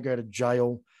them are going to go to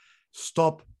jail.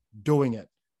 Stop doing it.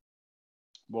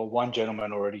 Well, one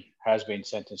gentleman already has been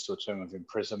sentenced to a term of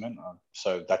imprisonment.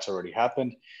 So that's already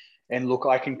happened. And look,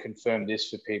 I can confirm this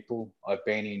for people.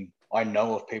 I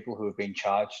know of people who have been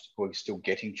charged, who are still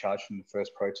getting charged from the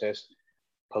first protest.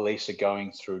 Police are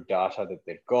going through data that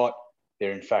they've got.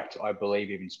 They're, in fact, I believe,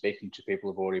 even speaking to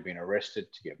people who've already been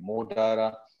arrested to get more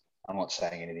data. I'm not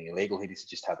saying anything illegal here. This is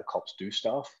just how the cops do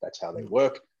stuff. That's how they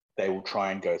work. They will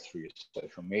try and go through your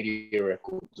social media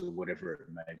records or whatever it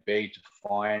may be to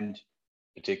find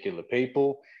particular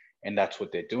people. And that's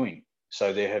what they're doing.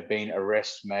 So there have been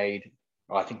arrests made.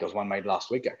 I think there was one made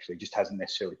last week, actually. It just hasn't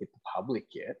necessarily hit the public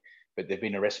yet. But there have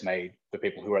been arrests made for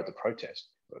people who were at the protest.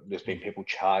 There's been people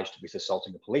charged with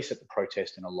assaulting the police at the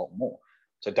protest and a lot more.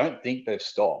 So don't think they've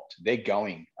stopped. They're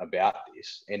going about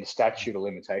this, and the statute of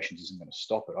limitations isn't going to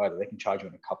stop it either. They can charge you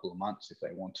in a couple of months if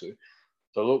they want to.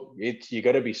 So look, you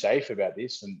got to be safe about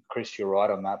this. And Chris, you're right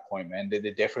on that point, man.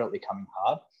 They're definitely coming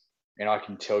hard. And I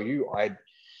can tell you, I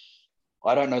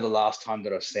don't know the last time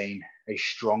that I've seen a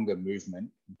stronger movement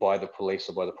by the police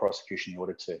or by the prosecution in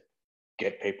order to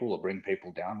get people or bring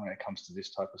people down when it comes to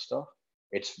this type of stuff.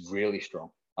 It's really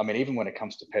strong. I mean, even when it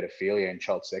comes to pedophilia and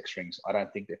child sex rings, I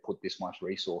don't think they've put this much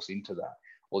resource into that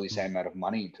or the same amount of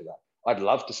money into that. I'd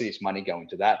love to see this money go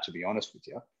into that, to be honest with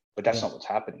you, but that's not what's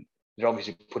happening. They're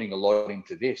obviously putting a lot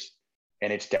into this,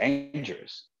 and it's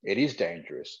dangerous. It is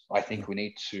dangerous. I think we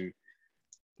need to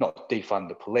not defund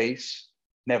the police,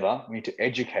 never. We need to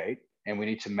educate, and we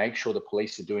need to make sure the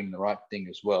police are doing the right thing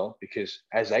as well, because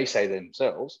as they say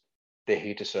themselves, they're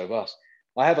here to serve us.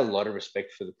 I have a lot of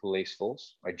respect for the police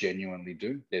force. I genuinely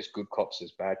do. There's good cops,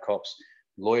 there's bad cops.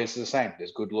 Lawyers are the same.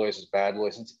 There's good lawyers, there's bad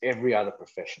lawyers. It's every other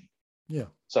profession. Yeah.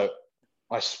 So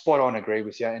I spot on agree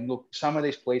with you. And look, some of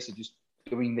these police are just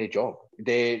doing their job.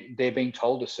 They're being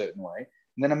told a certain way.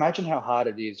 And then imagine how hard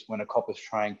it is when a cop is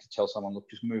trying to tell someone, look,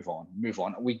 just move on.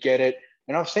 We get it.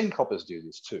 And I've seen coppers do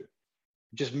this too.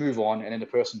 Just move on. And then the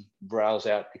person rails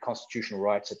out the constitutional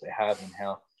rights that they have and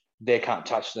how they can't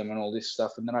touch them and all this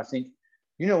stuff. And then I think,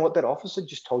 you know what? That officer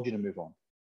just told you to move on.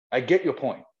 I get your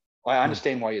point. I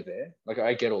understand why you're there. Like,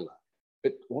 I get all that.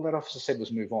 But all that officer said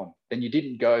was move on. Then you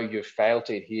didn't go, you failed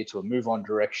to adhere to a move on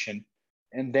direction,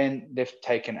 and then they've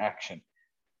taken action.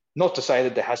 Not to say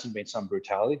that there hasn't been some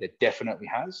brutality. There definitely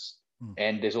has.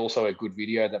 And there's also a good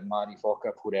video that Marty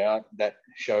Fokker put out that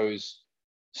shows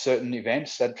certain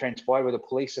events that transpired where the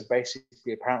police have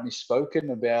basically apparently spoken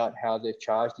about how they've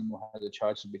charged him or how the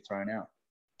charges will be thrown out.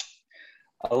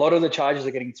 A lot of the charges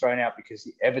are getting thrown out because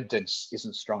the evidence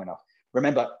isn't strong enough.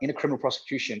 Remember, in a criminal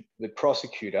prosecution, the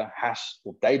prosecutor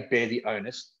they bear the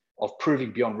onus of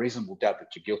proving beyond reasonable doubt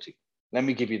that you're guilty. Let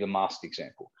me give you the mask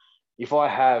example. If I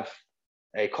have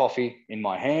a coffee in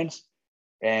my hands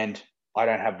and I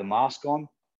don't have the mask on,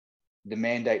 the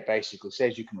mandate basically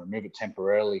says you can remove it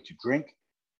temporarily to drink.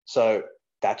 So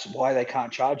that's why they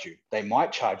can't charge you. They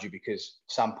might charge you because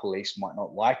some police might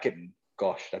not like it, and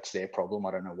gosh, that's their problem.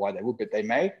 I don't know why they would, but they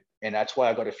may. And that's why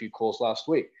I got a few calls last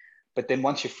week. But then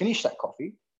once you finish that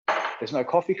coffee, there's no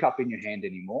coffee cup in your hand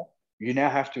anymore. You now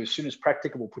have to, as soon as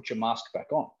practicable, put your mask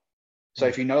back on. So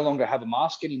if you no longer have a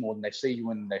mask anymore and they see you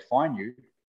and they fine you,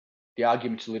 the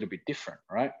argument's a little bit different,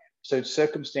 right? So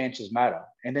circumstances matter.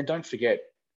 And then don't forget,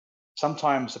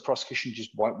 sometimes the prosecution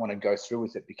just won't want to go through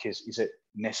with it because is it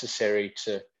necessary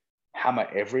to hammer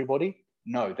everybody?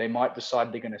 No, they might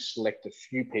decide they're going to select a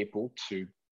few people to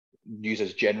use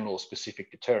as general or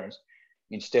specific deterrence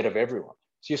instead of everyone.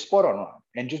 So you're spot on, right?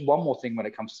 And just one more thing when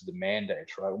it comes to the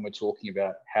mandates, right? When we're talking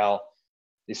about how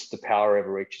the power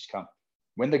overreach has come.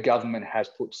 When the government has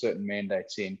put certain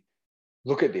mandates in,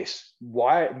 look at this.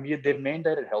 Why they've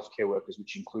mandated healthcare workers,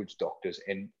 which includes doctors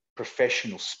and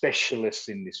professional specialists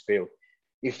in this field.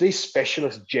 If these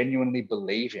specialists genuinely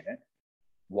believe in it,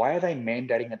 why are they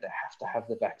mandating that they have to have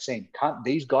the vaccine? Can't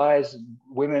these guys,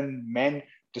 women, men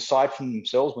decide for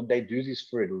themselves when they do this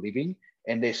for a living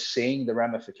and they're seeing the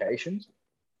ramifications?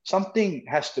 Something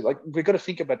has to, we've got to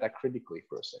think about that critically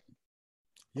for a second.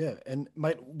 Yeah. And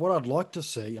mate, what I'd like to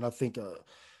see, and I think a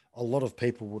lot of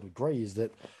people would agree, is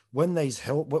that when these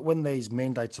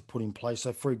mandates are put in place,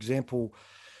 so for example,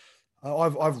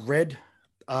 I've read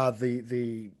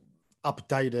the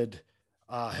updated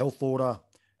health order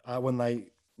when they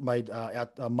made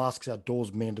masks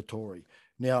outdoors mandatory.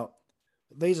 Now,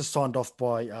 these are signed off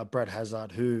by Brad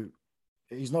Hazard, who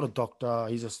he's not a doctor.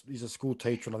 He's a school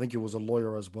teacher, and I think he was a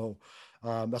lawyer as well.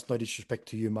 That's no disrespect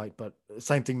to you, mate, but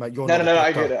same thing, mate. You're not a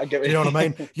doctor. I get it. Do you know what I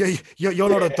mean? You're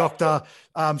not a doctor.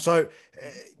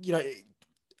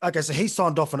 Okay, so he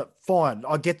signed off on it. Fine.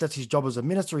 I get that's his job as a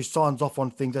minister. He signs off on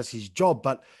things. That's his job.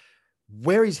 But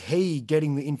where is he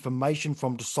getting the information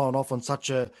from to sign off on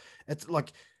such a, it's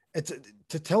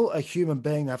to tell a human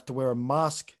being they have to wear a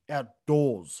mask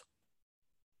outdoors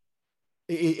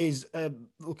is,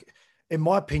 look, in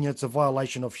my opinion, it's a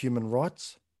violation of human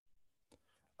rights.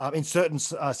 In certain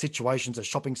situations, at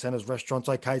shopping centers, restaurants,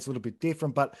 okay, it's a little bit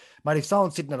different. But mate, if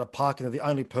someone's sitting at a park and they're the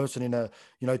only person in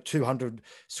a 200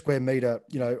 square meter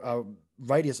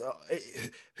radius,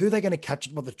 who are they going to catch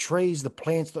it? Well, the trees, the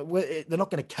plants, they're not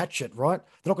going to catch it, right?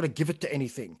 They're not going to give it to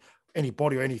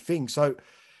anybody or anything. So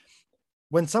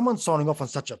when someone's signing off on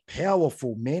such a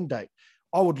powerful mandate,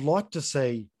 I would like to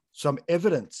see some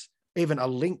evidence, even a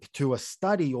link to a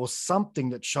study or something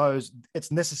that shows it's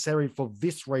necessary for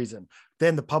this reason.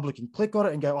 Then the public can click on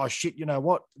it and go, oh shit, you know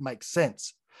what? It makes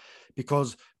sense.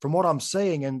 Because from what I'm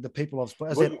seeing and the people I've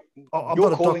spoken, I'm you're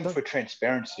not calling a doctor. for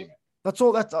transparency, man. That's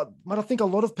all. But I think a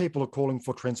lot of people are calling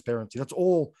for transparency. That's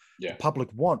all the public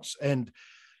wants. And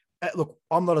look,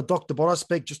 I'm not a doctor, but I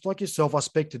speak just like yourself. I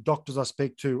speak to doctors. I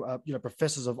speak to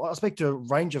professors. I speak to a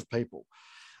range of people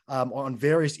on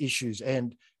various issues,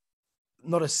 and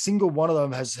not a single one of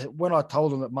them has. When I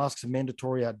told them that masks are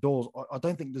mandatory outdoors, I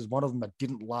don't think there's one of them that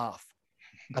didn't laugh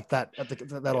at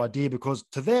that idea, because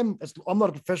to them, I'm not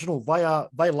a professional.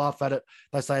 They laugh at it.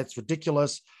 They say it's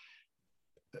ridiculous,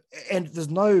 and there's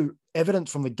no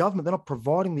evidence from the government. They're not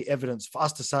providing the evidence for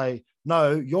us to say,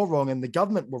 no, you're wrong, and the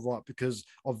government were right because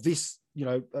of this,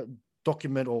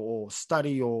 document or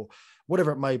study or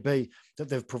whatever it may be that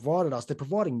they've provided us. They're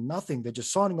providing nothing. They're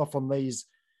just signing off on these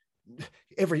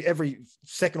every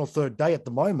second or third day at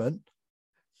the moment.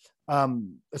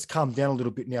 It's calmed down a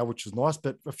little bit now, which is nice.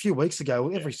 But a few weeks ago,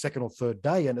 every second or third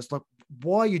day, and it's like,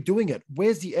 why are you doing it?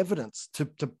 Where's the evidence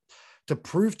to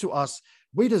prove to us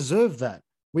we deserve that?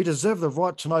 We deserve the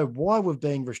right to know why we're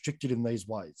being restricted in these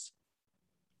ways.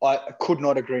 I could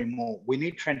not agree more. We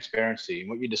need transparency.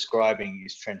 What you're describing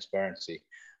is transparency.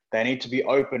 They need to be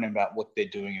open about what they're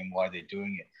doing and why they're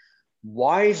doing it.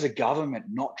 Why is the government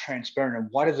not transparent, and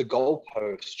why do the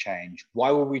goalposts change?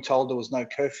 Why were we told there was no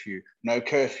curfew? No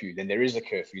curfew, then there is a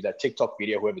curfew. That TikTok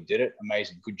video, whoever did it,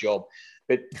 amazing, good job.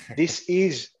 But this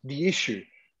is the issue.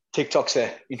 TikTok's an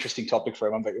interesting topic for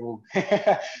everyone, but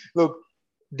look,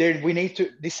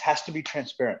 this has to be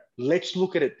transparent. Let's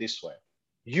look at it this way.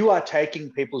 You are taking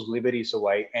people's liberties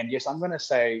away. And yes, I'm going to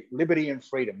say liberty and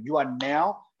freedom. You are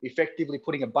now effectively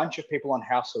putting a bunch of people on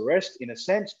house arrest in a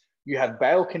sense. You have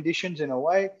bail conditions in a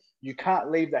way. You can't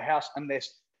leave the house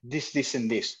unless this, and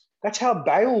this. That's how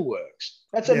bail works.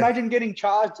 Imagine getting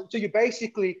charged. So you're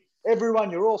basically,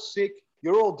 everyone, you're all sick.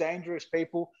 You're all dangerous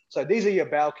people. So these are your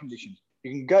bail conditions.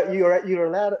 You can go, you're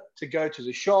allowed to go to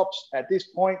the shops at this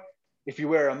point if you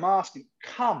wear a mask. And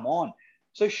come on.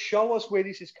 So show us where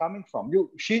this is coming from.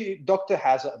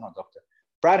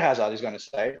 Brad Hazard is going to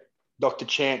say, Dr.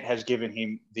 Chant has given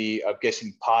him I'm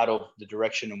guessing, part of the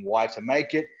direction and why to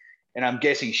make it. And I'm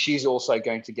guessing she's also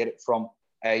going to get it from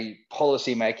a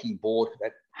policy-making board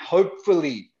that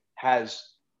hopefully has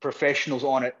professionals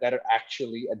on it that are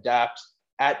actually adept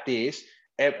at this,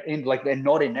 they're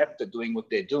not inept at doing what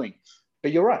they're doing.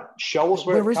 But you're right. Show us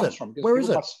where it comes from. Where is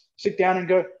it? Sit down and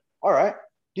go, all right,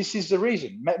 this is the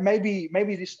reason.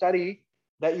 Maybe this study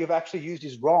that you've actually used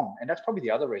is wrong. And that's probably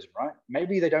the other reason, right?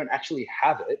 Maybe they don't actually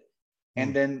have it.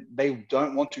 and then they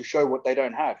don't want to show what they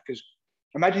don't have. Because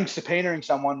imagine subpoenaing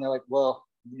someone, they're like, well,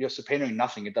 you're subpoenaing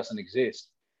nothing. It doesn't exist.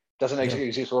 It doesn't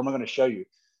exist. Well, I'm not going to show you.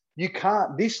 You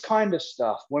can't, this kind of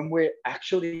stuff, when we're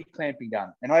actually clamping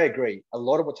down, and I agree, a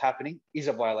lot of what's happening is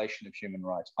a violation of human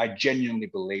rights. I genuinely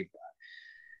believe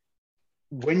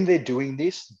that. When they're doing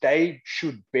this, they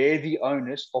should bear the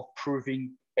onus of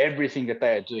proving everything that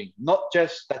they are doing, not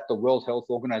just that the World Health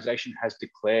Organization has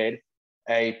declared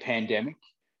a pandemic,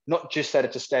 not just that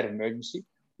it's a state of emergency.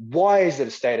 Why is it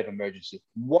a state of emergency?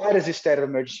 Why does this state of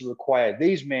emergency require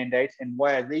these mandates, and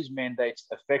why are these mandates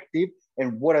effective,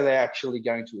 and what are they actually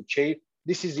going to achieve?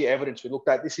 This is the evidence we looked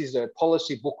at. This is a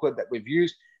policy booklet that we've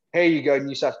used. Here you go,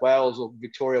 New South Wales or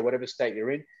Victoria, whatever state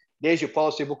you're in. There's your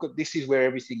policy booklet. This is where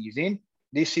everything is in.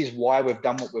 This is why we've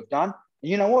done what we've done.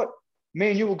 And you know what?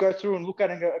 Me and you will go through and look at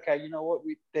it and go, okay, you know what?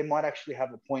 They might actually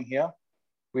have a point here.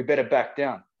 We better back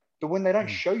down. But when they don't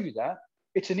show you that,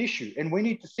 it's an issue, and we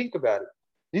need to think about it.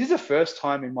 This is the first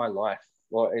time in my life,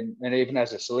 and even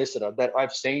as a solicitor, that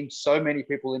I've seen so many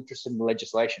people interested in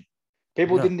legislation.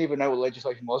 People didn't even know what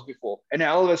legislation was before. And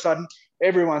now all of a sudden,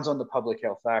 everyone's on the Public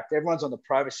Health Act, everyone's on the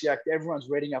Privacy Act, everyone's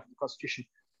reading up the Constitution.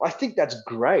 I think that's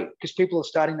great because people are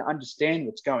starting to understand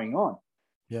what's going on.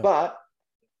 Yeah. But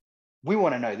we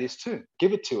want to know this too.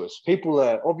 Give it to us. People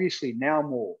are obviously now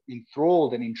more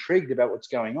enthralled and intrigued about what's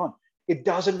going on. It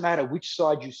doesn't matter which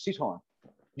side you sit on.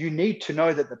 You need to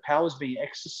know that the powers being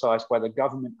exercised by the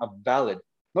government are valid,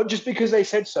 not just because they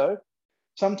said so.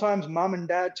 Sometimes mum and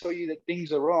dad tell you that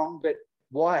things are wrong, but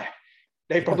why?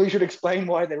 They probably should explain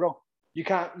why they're wrong. You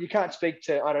can't speak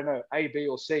to, I don't know, A, B,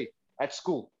 or C at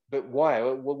school. But why?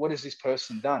 What has this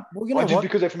person done? Well, you know just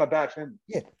because they're from a bad family.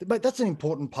 Yeah, but that's an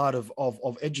important part of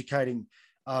educating.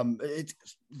 It's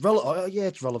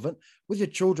relevant with your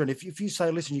children. If you say,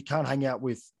 listen, you can't hang out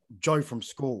with Joe from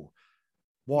school.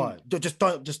 Why?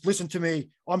 Just listen to me.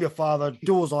 I'm your father.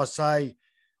 Do as I say,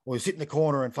 or you sit in the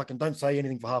corner and fucking don't say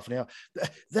anything for half an hour.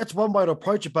 That's one way to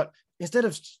approach it. But instead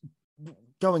of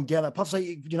going down that path,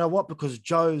 say, you know what? Because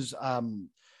Joe's,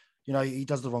 he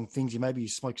does the wrong things. Maybe he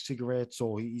smokes cigarettes,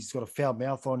 or he's got a foul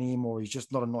mouth on him, or he's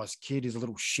just not a nice kid. He's a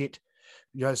little shit.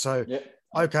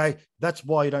 Okay, that's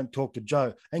why you don't talk to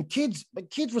Joe. And kids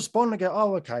respond and go,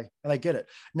 oh, okay, and they get it.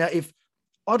 Now, if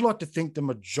I'd like to think the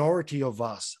majority of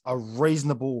us are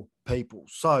reasonable people.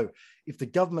 So if the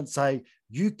government say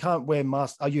you can't wear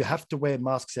masks, you have to wear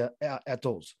masks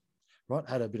outdoors, right?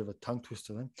 Had a bit of a tongue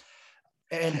twister then.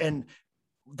 And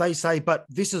they say, but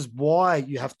this is why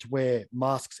you have to wear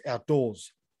masks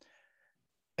outdoors.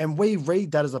 And we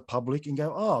read that as a public and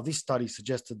go, oh, this study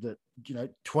suggested that,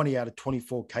 20 out of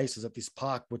 24 cases at this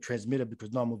park were transmitted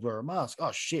because no one would wear a mask.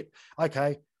 Oh, shit.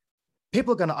 Okay.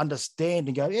 People are going to understand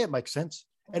and go, yeah, it makes sense.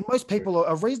 And most people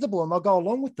are reasonable and they'll go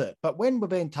along with it. But when we're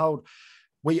being told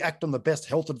we act on the best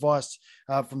health advice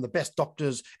from the best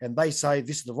doctors, and they say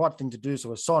this is the right thing to do, so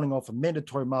we're signing off a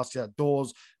mandatory mask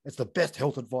outdoors, it's the best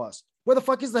health advice. Where the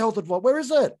fuck is the health advice? Where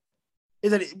is it?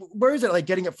 Where is it? Are they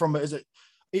getting it from? Is it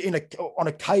on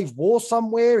a cave wall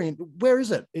somewhere? Where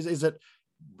is it? Is it?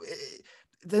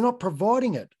 They're not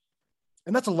providing it,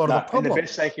 and that's a lot of the problem. And the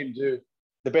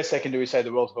best they can do is say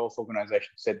the World Health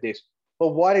Organization said this.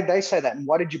 Well, why did they say that, and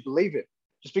why did you believe it?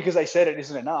 Just because they said it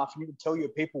isn't enough. You need to tell your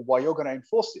people why you're going to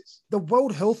enforce this. The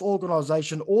World Health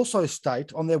Organization also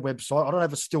state on their website, I don't know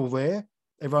if it's still there.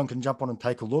 Everyone can jump on and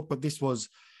take a look, but this was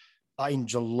in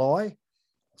July,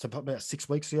 so about 6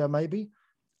 weeks ago, maybe.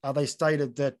 They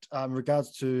stated that in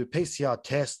regards to PCR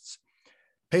tests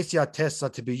are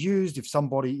to be used if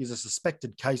somebody is a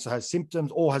suspected case or has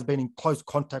symptoms or has been in close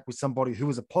contact with somebody who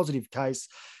is a positive case.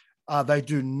 They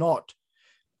do not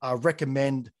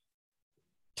recommend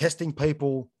testing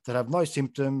people that have no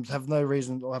symptoms, have no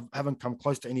reason, or haven't come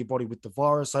close to anybody with the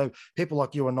virus. So people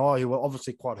like you and I, who are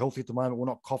obviously quite healthy at the moment, we're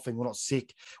not coughing, we're not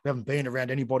sick, we haven't been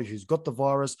around anybody who's got the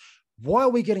virus. Why are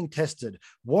we getting tested?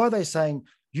 Why are they saying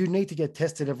you need to get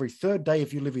tested every third day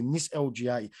if you live in this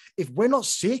LGA? If we're not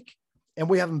sick and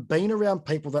we haven't been around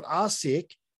people that are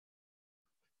sick,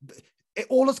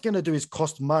 all it's going to do is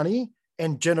cost money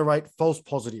and generate false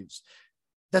positives.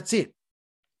 That's it.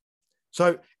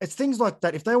 So it's things like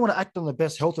that. If they want to act on the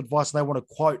best health advice and they want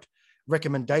to quote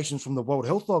recommendations from the World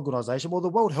Health Organization, well, the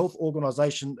World Health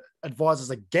Organization advises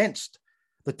against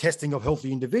the testing of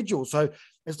healthy individuals. So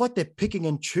it's like they're picking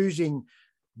and choosing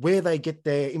where they get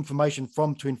their information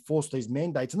from to enforce these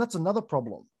mandates. And that's another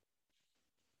problem.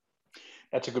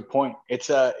 That's a good point. It's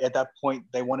at that point,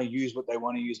 they want to use what they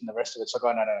want to use, and the rest of it's like,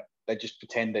 oh, no, they just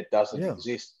pretend that doesn't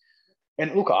exist.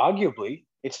 And look, arguably,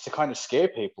 it's to kind of scare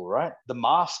people, right? The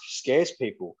mask scares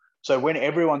people. So when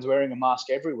everyone's wearing a mask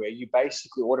everywhere, you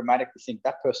basically automatically think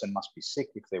that person must be sick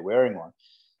if they're wearing one.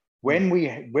 When we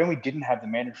didn't have the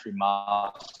mandatory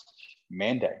mask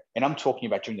mandate, and I'm talking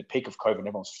about during the peak of COVID,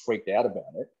 everyone's freaked out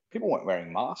about it. People weren't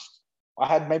wearing masks. I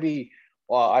had maybe,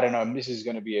 well, I don't know, this is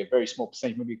going to be a very small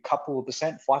percentage, maybe a couple of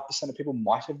percent, 5% of people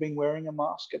might have been wearing a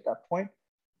mask at that point.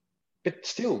 But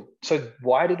still, so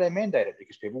why did they mandate it?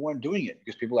 Because people weren't doing it,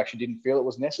 because people actually didn't feel it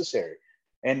was necessary.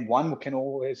 And one can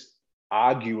always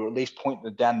argue or at least point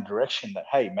down the direction that,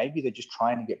 hey, maybe they're just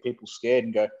trying to get people scared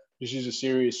and go, this is a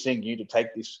serious thing. You need to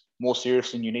take this more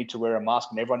seriously and you need to wear a mask.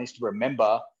 And everyone needs to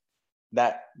remember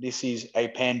that this is a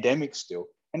pandemic still.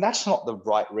 And that's not the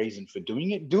right reason for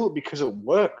doing it. Do it because it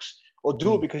works, or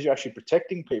do it because you're actually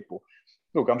protecting people.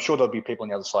 Look, I'm sure there'll be people on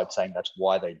the other side saying that's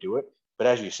why they do it. But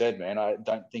as you said, man, I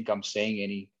don't think I'm seeing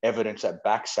any evidence that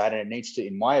backs that. And it needs to,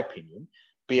 in my opinion,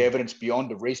 be evidence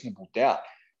beyond a reasonable doubt.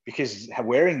 Because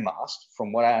wearing masks,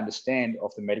 from what I understand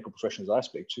of the medical professionals I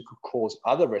speak to, could cause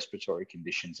other respiratory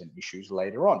conditions and issues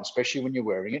later on, especially when you're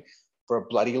wearing it for a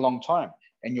bloody long time.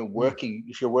 And you're working,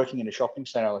 if you're working in a shopping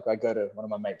center, like I go to one of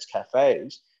my mates'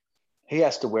 cafes, he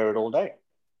has to wear it all day.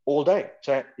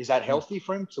 So is that healthy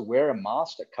for him to wear a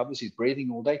mask that covers his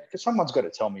breathing all day? Because someone's got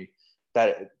to tell me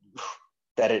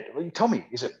tell me,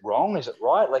 is it wrong? Is it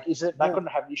right? Like, is it not going to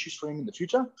have issues for him in the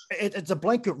future? It's a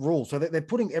blanket rule. So they're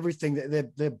putting everything,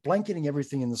 they're blanketing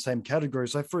everything in the same category.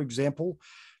 So for example,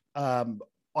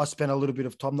 I spent a little bit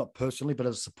of time, not personally, but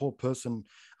as a support person,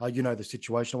 you know, the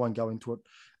situation, I won't go into it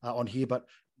on here, but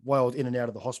while I was in and out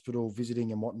of the hospital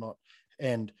visiting and whatnot,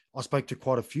 and I spoke to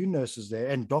quite a few nurses there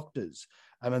and doctors,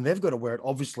 and they've got to wear it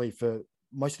obviously for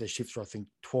most of their shifts are, I think,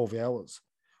 12 hours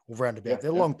or roundabout.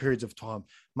 They're long periods of time,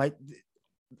 mate.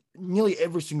 Nearly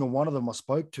every single one of them I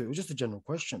spoke to, it was just a general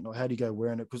question, or how do you go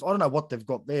wearing it? Because I don't know what they've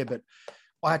got there, but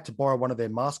I had to borrow one of their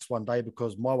masks one day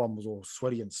because my one was all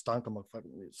sweaty and stunk. I'm like, fuck,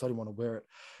 so I didn't want to wear it.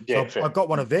 Yeah, so I got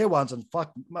one of their ones, and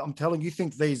fuck, I'm telling you,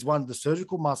 think these ones, the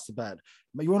surgical masks are bad.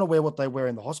 But you want to wear what they wear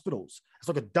in the hospitals. It's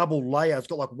like a double layer. It's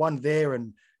got like one there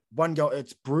and one go.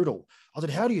 It's brutal. I said,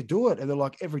 how do you do it? And they're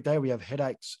like, every day we have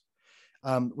headaches.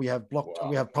 We have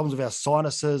we have problems with our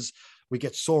sinuses. We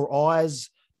get sore eyes.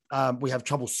 We have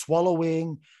trouble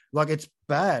swallowing. Like, it's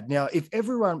bad. Now, if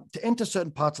everyone to enter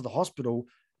certain parts of the hospital,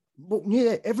 well,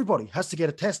 yeah, everybody has to get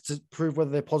a test to prove whether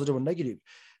they're positive or negative.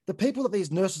 The people that these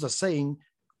nurses are seeing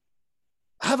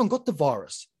haven't got the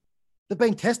virus. They've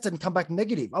been tested and come back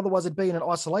negative. Otherwise, they'd be in an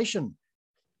isolation,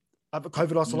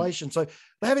 COVID isolation. So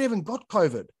they haven't even got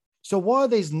COVID. So why are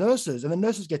these nurses, and the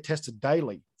nurses get tested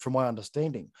daily, from my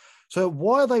understanding. So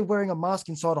why are they wearing a mask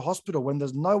inside a hospital when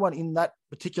there's no one in that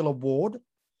particular ward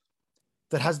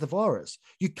that has the virus?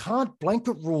 You can't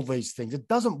blanket rule these things. It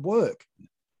doesn't work.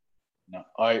 No,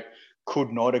 I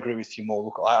could not agree with you more.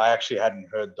 Look, I actually hadn't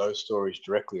heard those stories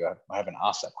directly. I haven't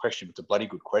asked that question, but it's a bloody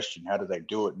good question. How do they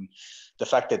do it? And the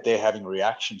fact that they're having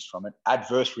reactions from it,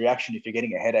 adverse reaction if you're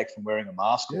getting a headache from wearing a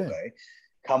mask all day.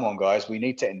 Come on, guys. We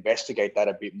need to investigate that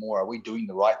a bit more. Are we doing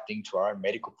the right thing to our own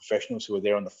medical professionals who are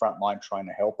there on the front line trying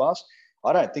to help us?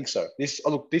 I don't think so. This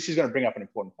is going to bring up an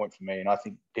important point for me, and I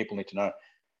think people need to know.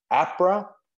 APRA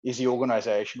is the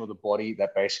organization or the body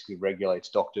that basically regulates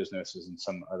doctors, nurses, and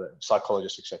some other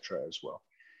psychologists, etc. as well.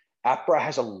 APRA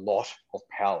has a lot of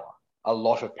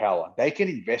power. They can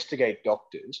investigate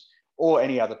doctors or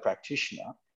any other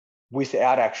practitioner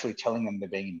without actually telling them they're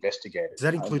being investigated. Does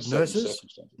that include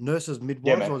nurses,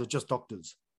 midwives, or is it just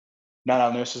doctors?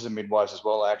 No, nurses and midwives as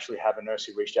well. I actually have a nurse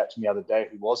who reached out to me the other day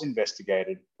who was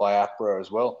investigated by APRA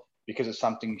as well because of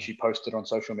something she posted on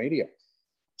social media.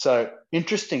 So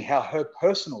interesting how her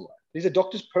personal life, these are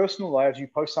doctors' personal lives. You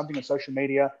post something on social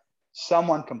media,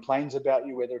 someone complains about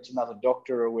you, whether it's another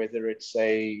doctor or whether it's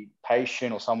a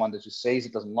patient or someone that just sees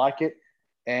it, doesn't like it.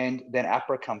 And then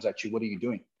APRA comes at you. What are you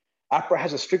doing? APRA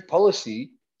has a strict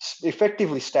policy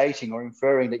effectively stating or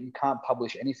inferring that you can't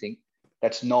publish anything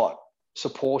that's not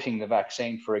supporting the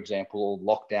vaccine, for example, or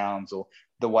lockdowns or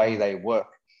the way they work.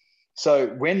 So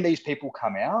when these people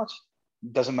come out,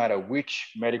 doesn't matter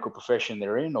which medical profession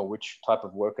they're in or which type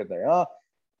of worker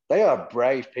they are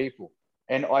brave people.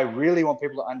 And I really want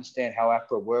people to understand how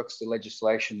APRA works, the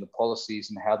legislation, the policies,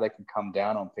 and how they can come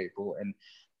down on people. And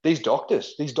these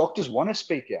doctors want to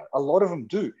speak out. A lot of them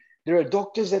do. There are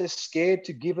doctors that are scared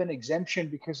to give an exemption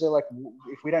because they're like,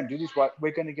 if we don't do this right,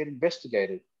 we're going to get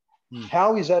investigated.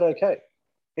 How is that okay?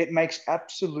 It makes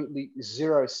absolutely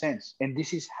zero sense. And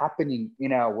this is happening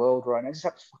in our world right now.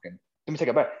 Let me take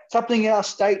it back. It's happening in our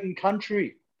state and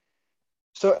country.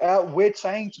 So we're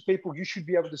saying to people, you should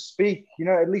be able to speak,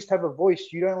 at least have a voice.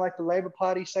 You don't like the Labor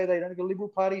Party, say that. You don't like the Liberal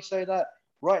Party, say that.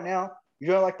 Right now, you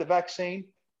don't like the vaccine,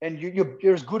 and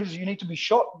you're as good as you need to be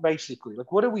shot, basically.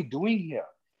 Like, what are we doing here?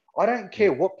 I don't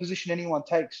care what position anyone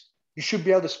takes. You should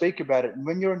be able to speak about it. And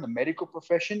when you're in the medical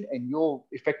profession and you're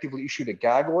effectively issued a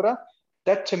gag order,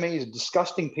 that to me is a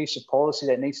disgusting piece of policy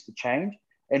that needs to change.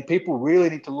 And people really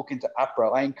need to look into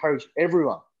APRA. I encourage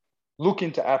everyone, look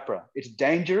into APRA. It's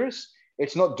dangerous.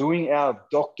 It's not doing our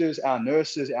doctors, our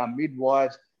nurses, our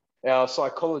midwives, our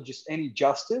psychologists any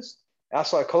justice. Our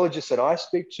psychologists that I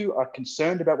speak to are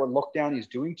concerned about what lockdown is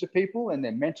doing to people and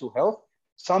their mental health.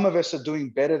 Some of us are doing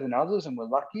better than others, and we're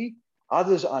lucky.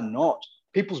 Others are not.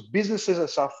 People's businesses are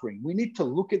suffering. We need to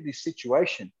look at this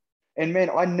situation. And man,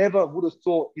 I never would have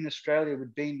thought in Australia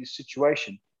would be in this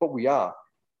situation, but we are.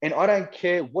 And I don't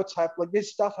care what's happening. Like,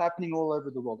 there's stuff happening all over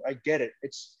the world. I get it.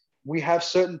 We have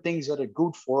certain things that are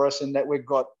good for us and that we've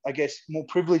got, I guess, more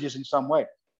privileges in some way.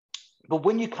 But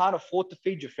when you can't afford to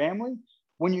feed your family,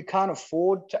 when you can't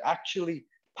afford to actually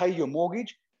pay your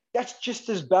mortgage, that's just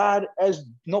as bad as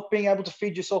not being able to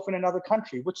feed yourself in another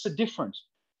country. What's the difference?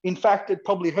 In fact, it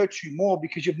probably hurts you more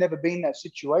because you've never been in that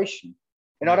situation.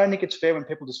 And I don't think it's fair when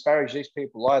people disparage these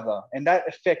people either. And that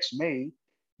affects me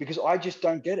because I just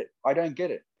don't get it. I don't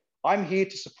get it. I'm here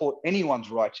to support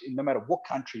anyone's rights in no matter what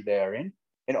country they are in.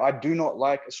 And I do not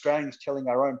like Australians telling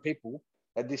our own people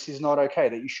that this is not okay,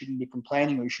 that you shouldn't be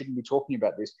complaining or you shouldn't be talking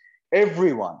about this.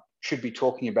 Everyone should be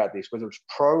talking about this, whether it's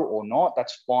pro or not,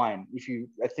 that's fine. If you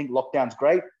think lockdown's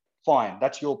great, fine.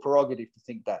 That's your prerogative to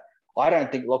think that. I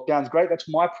don't think lockdown's great. That's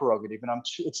my prerogative. And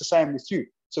it's the same with you.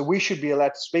 So we should be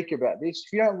allowed to speak about this.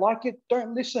 If you don't like it,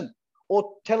 don't listen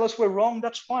or tell us we're wrong.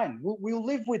 That's fine. We'll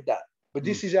live with that. But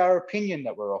this is our opinion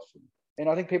that we're offering. And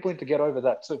I think people need to get over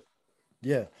that too.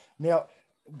 Yeah. Now,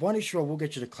 one issue I will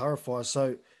get you to clarify.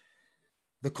 So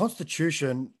the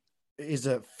Constitution is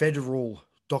a federal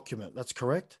document. That's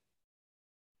correct?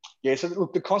 Yeah, so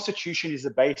look, the Constitution is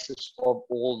the basis of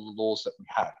all the laws that we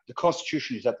have. The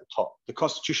Constitution is at the top. The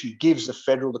Constitution gives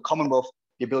the Commonwealth,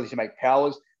 the ability to make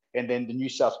powers, and then the New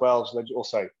South Wales,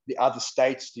 also the other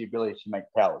states, the ability to make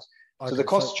powers. Okay, so the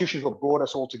Constitution is what brought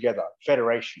us all together,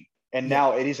 federation. And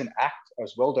now it is an act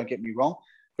as well, don't get me wrong.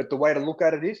 But the way to look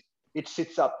at it is it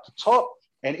sits up the top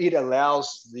and it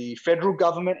allows the federal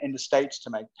government and the states to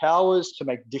make powers, to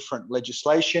make different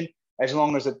legislation, as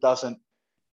long as it doesn't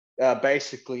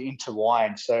basically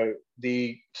intertwine. So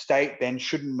the state then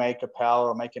shouldn't make a power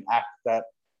or make an act that,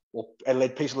 or a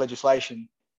piece of legislation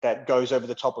that goes over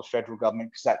the top of federal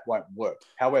government, because that won't work.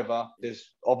 However,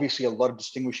 there's obviously a lot of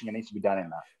distinguishing that needs to be done in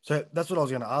that. So that's what I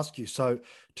was going to ask you. So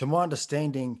to my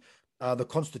understanding, the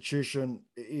Constitution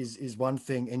is one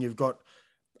thing, and you've got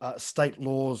state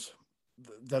laws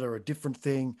that are a different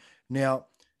thing. Now,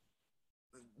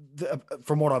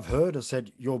 from what I've heard, I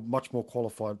said you're much more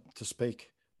qualified to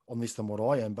speak on this than what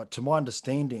I am. But to my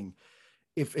understanding,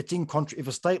 if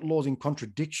a state law is in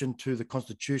contradiction to the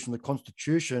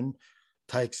Constitution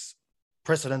takes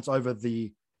precedence over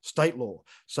the state law.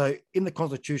 So in the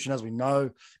Constitution, as we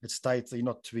know, it states that you're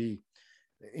not to be,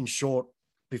 in short,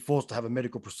 be forced to have a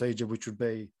medical procedure, which would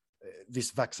be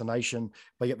this vaccination.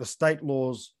 But yet the state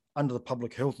laws under the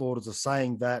public health orders are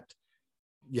saying that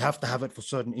you have to have it for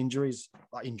certain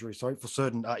for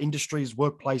certain industries,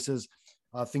 workplaces,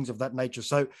 things of that nature.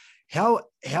 So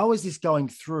how is this going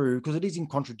through? Because it is in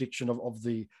contradiction of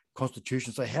the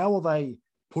Constitution. So how are they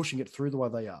pushing it through the way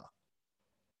they are?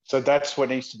 So that's what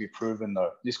needs to be proven,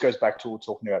 though. This goes back to what we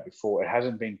were talking about before. It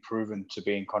hasn't been proven to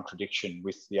be in contradiction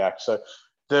with the Act. So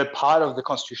the part of the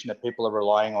Constitution that people are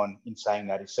relying on in saying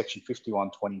that is Section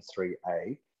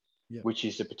 5123A, which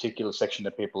is the particular section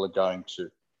that people are going to.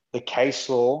 The case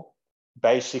law,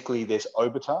 basically there's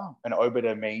obiter, and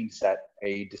obiter means that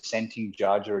a dissenting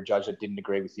judge or a judge that didn't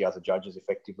agree with the other judges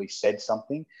effectively said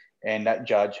something, and that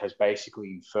judge has basically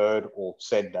inferred or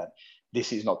said that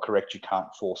this is not correct, you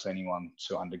can't force anyone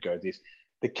to undergo this.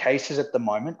 The cases at the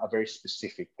moment are very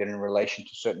specific. They're in relation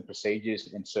to certain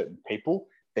procedures and certain people.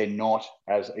 They're not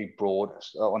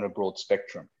on a broad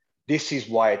spectrum. This is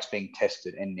why it's being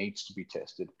tested and needs to be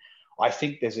tested. I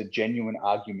think there's a genuine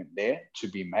argument there to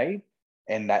be made,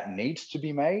 and that needs to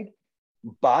be made.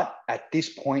 But at this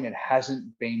point, it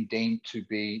hasn't been deemed to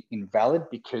be invalid,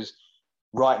 because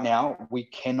right now we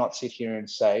cannot sit here and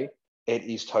say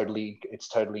it's totally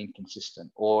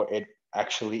inconsistent, or it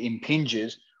actually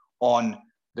impinges on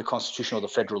the Constitution or the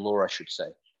federal law, I should say,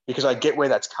 because I get where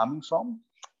that's coming from,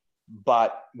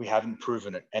 but we haven't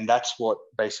proven it. And that's what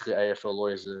basically AFL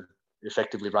lawyers are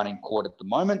effectively running court at the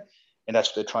moment. And that's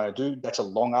what they're trying to do. That's a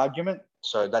long argument.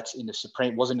 So that's in the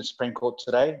Supreme Court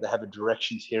today. They have a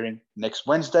directions hearing next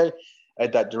Wednesday.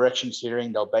 At that directions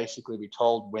hearing, they'll basically be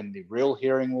told when the real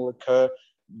hearing will occur,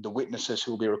 the witnesses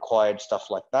who will be required, stuff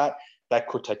like that. That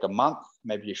could take a month,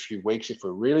 maybe a few weeks if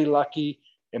we're really lucky.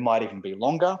 It might even be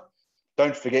longer.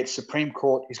 Don't forget, Supreme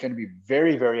Court is going to be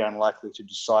very, very unlikely to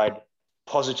decide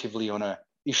positively on an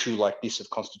issue like this of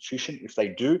constitution. If they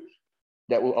do,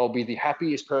 I'll be the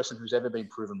happiest person who's ever been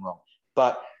proven wrong.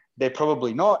 But they're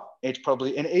probably not. And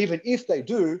even if they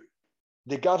do,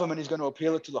 the government is going to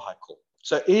appeal it to the High Court.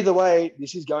 So either way,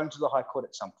 this is going to the High Court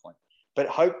at some point. But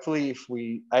hopefully if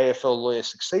we AFL lawyers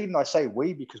succeed, and I say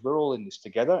we because we're all in this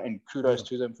together, and kudos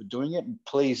to them for doing it. And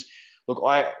please, look,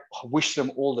 I wish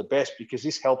them all the best because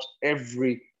this helps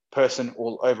every person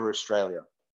all over Australia.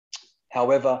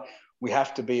 However, we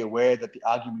have to be aware that the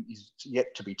argument is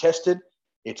yet to be tested.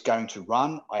 It's going to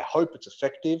run. I hope it's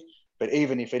effective. But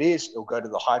even if it is, it'll go to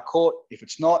the High Court. If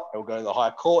it's not, it'll go to the High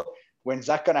Court. When's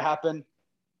that going to happen?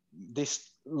 This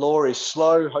law is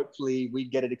slow. Hopefully we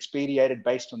get it expedited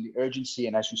based on the urgency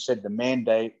and, as you said, the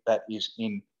mandate that is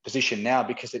in position now,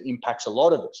 because it impacts a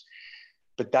lot of us.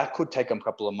 But that could take a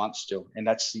couple of months still, and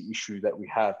that's the issue that we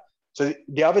have. So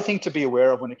the other thing to be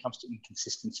aware of when it comes to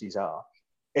inconsistencies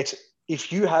it's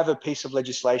if you have a piece of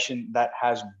legislation that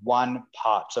has one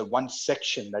part, so one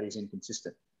section that is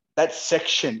inconsistent, that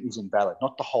section is invalid,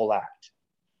 not the whole act.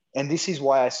 And this is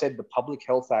why I said the Public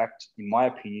Health Act, in my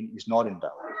opinion, is not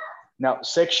invalid. Now,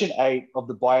 Section 8 of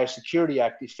the Biosecurity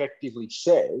Act effectively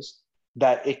says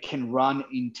that it can run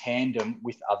in tandem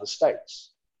with other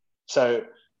states. So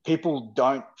people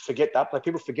don't forget that, like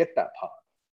people forget that part.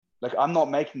 Like, I'm not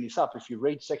making this up. If you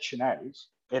read Section 8,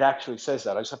 it actually says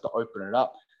that. I just have to open it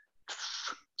up.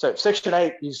 So Section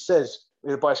 8 says,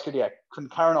 in the Biosecurity Act,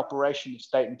 concurrent operation of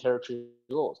state and territory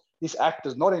laws. This act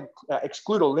does not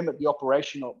exclude or limit the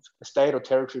operation of a state or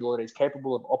territory law that is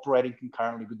capable of operating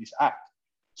concurrently with this act.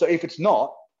 So if it's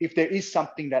not, if there is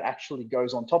something that actually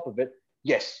goes on top of it,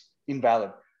 yes,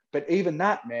 invalid. But even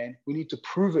that, man, we need to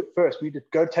prove it first. We need to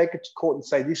go take it to court and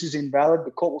say, this is invalid.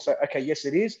 The court will say, okay, yes,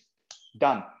 it is,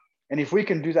 done. And if we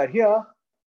can do that here,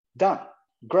 done,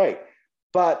 great.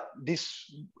 But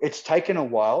it's taken a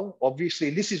while, obviously.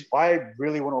 And I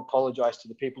really want to apologize to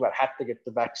the people that had to get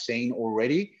the vaccine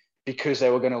already because they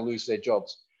were going to lose their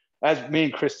jobs. As me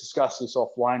and Chris discussed this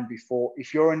offline before,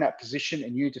 if you're in that position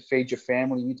and you need to feed your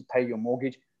family, you need to pay your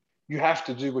mortgage, you have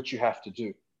to do what you have to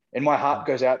do. And my heart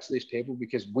goes out to these people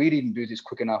because we didn't do this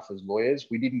quick enough as lawyers.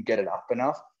 We didn't get it up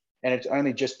enough. And it's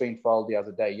only just been filed the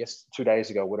other day, 2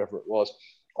 days ago, whatever it was.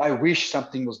 I wish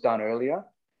something was done earlier.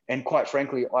 And quite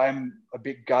frankly, I'm a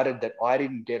bit gutted that I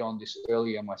didn't get on this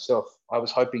earlier myself. I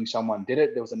was hoping someone did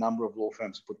it. There was a number of law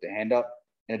firms who put their hand up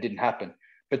and it didn't happen.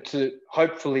 But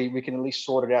hopefully we can at least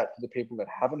sort it out to the people that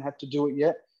haven't had to do it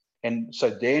yet. And so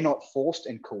they're not forced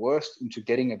and coerced into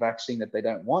getting a vaccine that they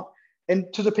don't want.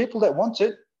 And to the people that want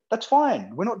it, that's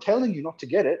fine. We're not telling you not to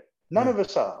get it. None of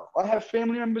us are. I have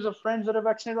family members of friends that are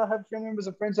vaccinated. I have family members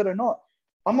of friends that are not.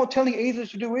 I'm not telling either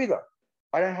to do either.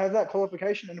 I don't have that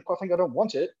qualification. And if I think I don't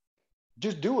want it,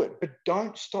 just do it. But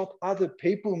don't stop other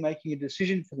people making a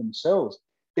decision for themselves.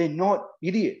 They're not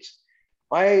idiots.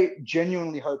 I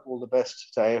genuinely hope all the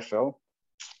best to AFL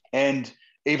and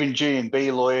even G&B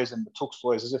lawyers and the Tooks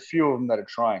lawyers. There's a few of them that are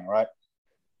trying, right?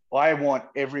 I want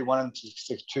every one of them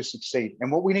to succeed.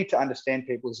 And what we need to understand,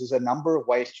 people, is there's a number of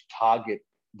ways to target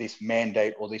this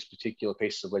mandate or these particular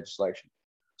pieces of legislation.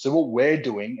 So what we're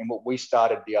doing and what we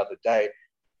started the other day,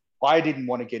 I didn't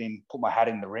want to put my hat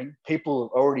in the ring. People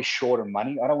are already short of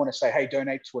money. I don't want to say, hey,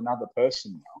 donate to another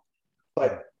person now.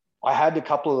 But I had a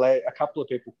couple of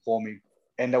people call me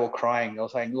and they were crying. They were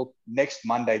saying, look, next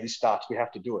Monday this starts. We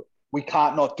have to do it. We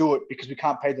can't not do it because we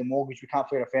can't pay the mortgage. We can't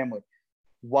feed our family.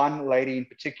 One lady in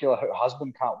particular, her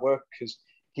husband can't work because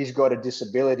he's got a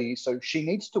disability. So she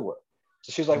needs to work.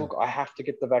 So she's like, look, I have to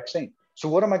get the vaccine. So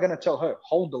what am I going to tell her?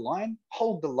 Hold the line.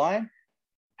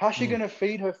 How's she going to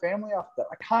feed her family after that?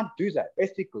 I can't do that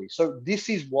ethically. So this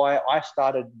is why I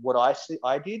started what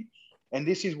I did. And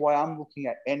this is why I'm looking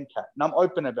at NCAT. And I'm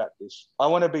open about this. I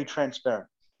want to be transparent.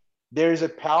 There is a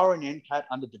power in NCAT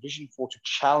under Division 4 to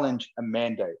challenge a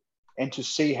mandate and to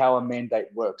see how a mandate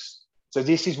works. So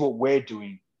this is what we're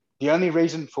doing. The only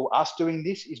reason for us doing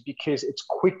this is because it's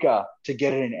quicker to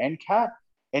get it in NCAT.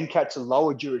 NCAT's a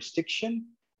lower jurisdiction.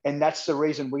 And that's the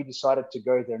reason we decided to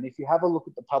go there. And if you have a look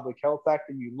at the Public Health Act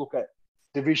and you look at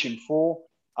Division 4,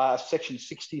 Section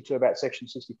 60 to about Section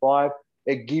 65,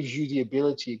 it gives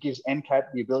NCAT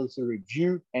the ability to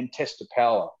review and test the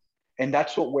power. And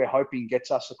that's what we're hoping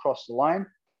gets us across the line.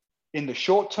 In the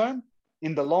short term,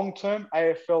 in the long term,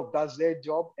 AFL does their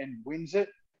job and wins it,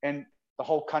 and the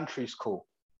whole country's cool.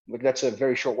 Like, that's a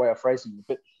very short way of phrasing it,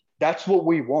 but that's what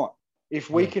we want.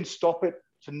 If we can stop it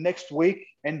for next week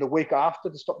and the week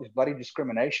after to stop this bloody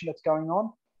discrimination that's going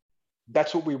on,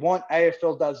 That's what we want.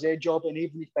 AFL does their job. And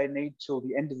even if they need till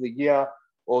the end of the year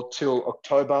or till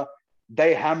October,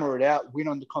 they hammer it out, win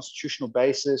on the constitutional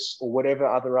basis or whatever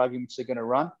other arguments they're going to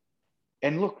run.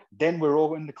 And look, then we're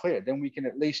all in the clear. Then we can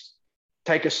at least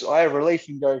take a sigh of relief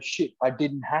and go, shit, I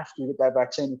didn't have to get that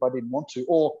vaccine if I didn't want to.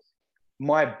 Or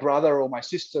my brother or my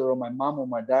sister or my mum or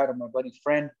my dad or my buddy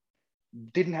friend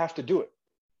didn't have to do it.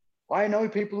 I know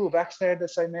people who are vaccinated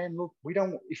that say, man, look,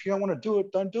 if you don't want to do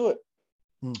it, don't do it.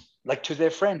 Like to their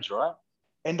friends, right?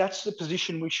 And that's the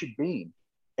position we should be in.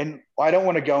 And I don't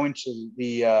want to go into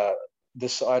the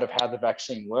side of how the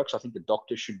vaccine works. I think the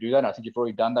doctor should do that. And I think you've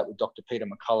already done that with Dr. Peter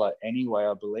McCullough anyway,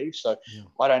 I believe. So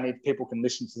I don't need people can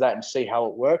listen to that and see how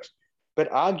it works.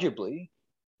 But arguably,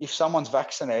 if someone's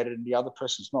vaccinated and the other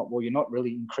person's not, well, you're not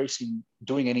really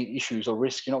doing any issues or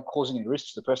risk. You're not causing any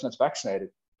risks to the person that's vaccinated.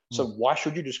 So why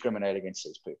should you discriminate against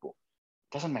these people?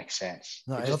 It doesn't make sense.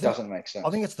 No, it just doesn't make sense. I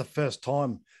think it's the first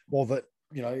time, that,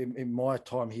 in my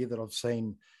time here that I've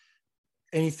seen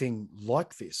anything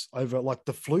like this over, like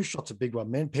the flu shot's a big one,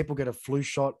 man. People get a flu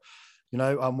shot. When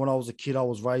I was a kid, I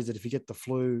was raised that if you get the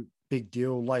flu, big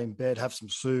deal, lay in bed, have some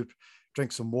soup,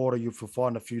 drink some water, you'll feel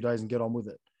fine in a few days and get on with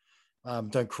it.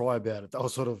 Don't cry about it. That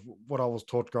was sort of what I was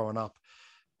taught growing up.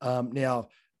 Now,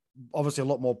 obviously a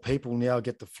lot more people now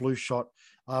get the flu shot,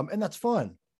 and that's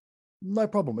fine. No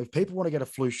problem. If people want to get a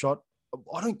flu shot,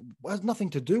 it has nothing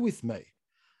to do with me.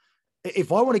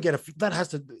 If I want to get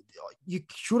you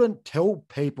shouldn't tell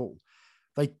people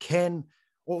they can,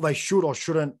 or they should or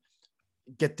shouldn't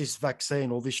get this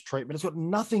vaccine or this treatment. It's got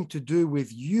nothing to do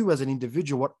with you as an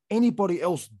individual, what anybody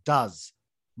else does.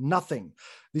 Nothing.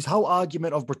 This whole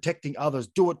argument of protecting others,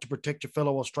 do it to protect your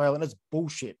fellow Australian, is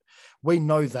bullshit. We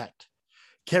know that.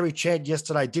 Kerry Chant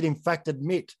yesterday did in fact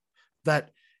admit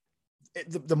that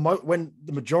when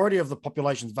the majority of the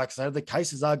population is vaccinated, the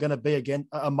cases are going to be again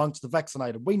amongst the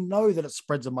vaccinated. We know that it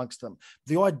spreads amongst them.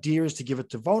 The idea is to give it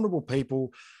to vulnerable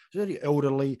people,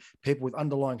 elderly, people with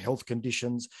underlying health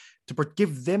conditions, to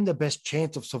give them the best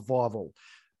chance of survival.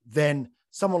 Then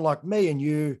someone like me and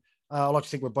you, I like to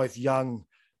think we're both young,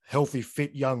 healthy,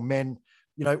 fit young men.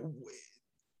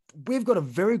 We've got a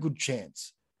very good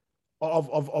chance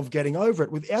of getting over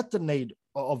it without the need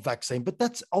of vaccine. But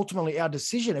that's ultimately our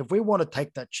decision. If we want to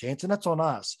take that chance, and that's on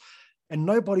us. And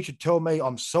nobody should tell me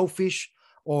I'm selfish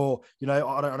or,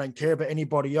 I don't care about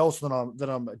anybody else, that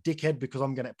I'm a dickhead because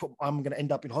I'm going to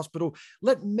end up in hospital.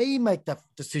 Let me make that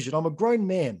decision. I'm a grown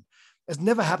man. It's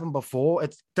never happened before.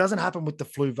 It doesn't happen with the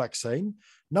flu vaccine.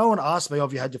 No one asked me,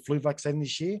 have you had your flu vaccine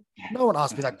this year? No one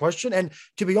asked me that question. And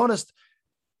to be honest,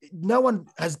 no one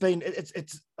has been,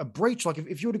 it's a breach. Like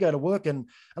if you were to go to work, and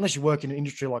unless you work in an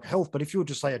industry like health, but if you were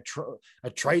to say a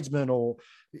tradesman or,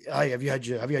 hey, have you had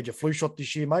your flu shot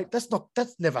this year, mate? That's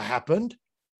never happened.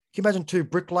 Can you imagine two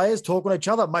bricklayers talking to each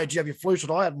other? Mate, do you have your flu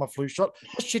shot? I had my flu shot.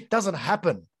 That shit doesn't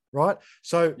happen, right?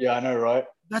 So yeah, I know, right?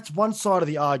 That's one side of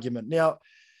the argument. Now,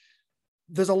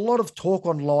 there's a lot of talk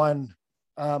online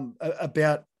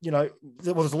about,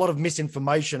 there's a lot of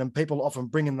misinformation, and people often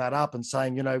bringing that up and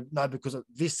saying, no, because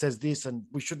this says this and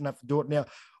we shouldn't have to do it. Now,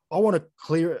 I want to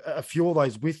clear a few of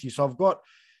those with you. So I've got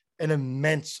an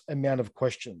immense amount of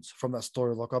questions from that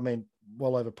story.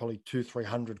 Well over probably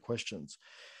 200-300 questions.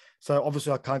 So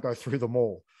obviously I can't go through them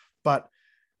all, but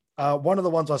one of the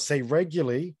ones I see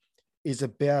regularly is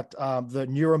about the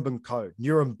Nuremberg Code,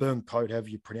 however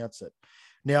you pronounce it.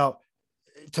 Now,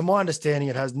 to my understanding,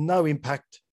 it has no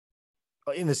impact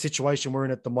in the situation we're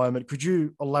in at the moment. Could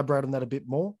you elaborate on that a bit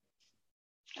more?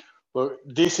 Well,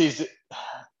 this is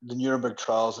the Nuremberg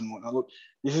trials and whatnot. Look,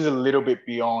 this is a little bit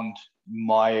beyond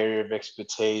my area of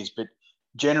expertise, but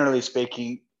generally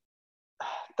speaking,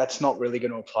 that's not really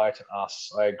going to apply to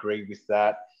us. I agree with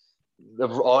that.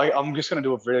 I'm just going to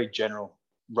do a very general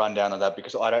rundown of that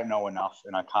because I don't know enough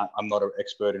and I'm not an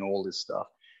expert in all this stuff.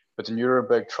 But the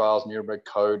Nuremberg trials, Nuremberg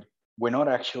Code, we're not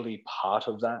actually part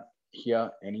of that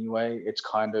here anyway. It's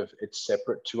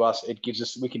separate to us. It gives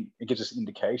us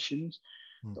indications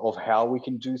of how we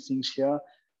can do things here,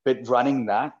 but running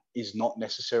that is not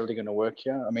necessarily going to work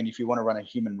here. I mean, if you want to run a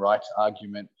human rights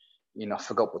argument, I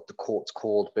forgot what the court's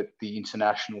called, but the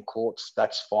international courts,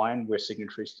 that's fine. We're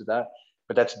signatories to that,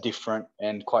 but that's different.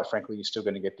 And quite frankly, you're still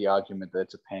going to get the argument that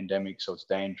it's a pandemic, so it's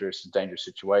dangerous, dangerous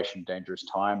situation, dangerous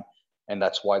time, and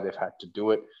that's why they've had to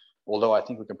do it. Although I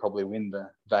think we can probably win the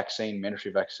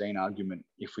mandatory vaccine argument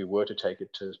if we were to take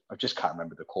it to, I just can't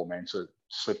remember the court, man, so it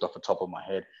slipped off the top of my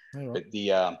head. Right. But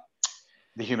the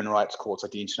human rights courts,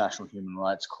 like the International Human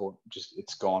Rights Court,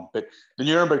 it's gone. But the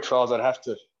Nuremberg trials,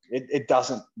 it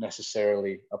doesn't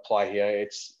necessarily apply here.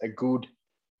 It's a good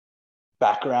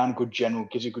background,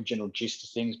 gives you a good general gist of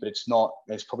things, but it's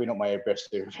probably not my best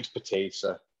area of expertise.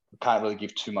 So I can't really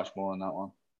give too much more on that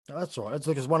one. That's all right. It's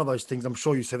like, it's one of those things. I'm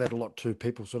sure you say that a lot too.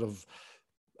 People sort of,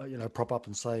 prop up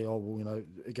and say, oh, well,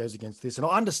 it goes against this. And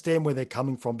I understand where they're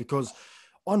coming from, because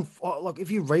like if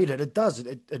you read it,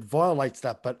 it violates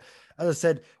that. But as I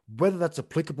said, whether that's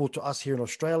applicable to us here in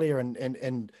Australia,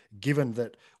 and given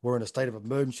that we're in a state of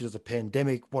emergency, there's a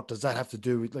pandemic, what does that have to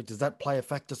do with, like, does that play a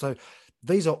factor? So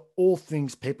these are all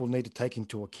things people need to take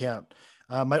into account.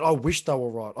 Mate, I wish they were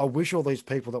right. I wish all these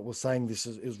people that were saying this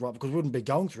is right, because we wouldn't be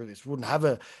going through this. We wouldn't have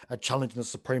a challenge in the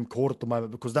Supreme Court at the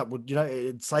moment, because that would,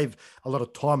 it'd save a lot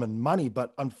of time and money.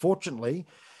 But unfortunately,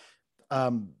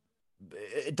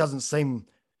 it doesn't seem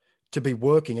to be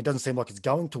working. It doesn't seem like it's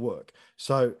going to work.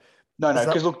 So no,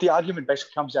 because look, the argument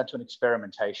basically comes down to an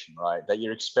experimentation, right? That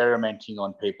you're experimenting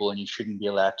on people and you shouldn't be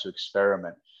allowed to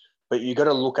experiment. But you got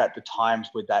to look at the times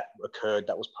where that occurred.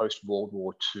 That was post World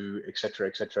War II, et cetera,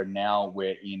 et cetera. Now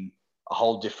we're in a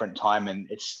whole different time, and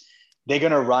they're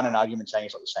going to run an argument saying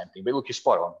it's not the same thing. But look, you're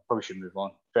spot on. Probably should move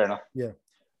on. Fair enough. Yeah.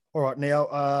 All right.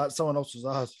 Now, someone else has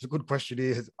asked, a good question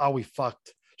here: are we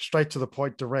fucked? Straight to the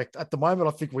point, direct. At the moment,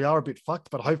 I think we are a bit fucked,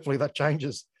 but hopefully that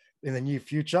changes in the near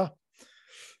future.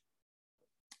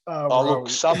 Look,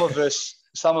 some of us,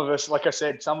 like I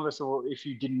said, some of us, if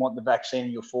you didn't want the vaccine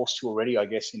and you're forced to already, I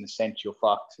guess in a sense you're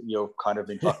fucked. You've kind of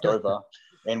been fucked over,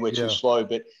 and we're too slow.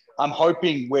 But I'm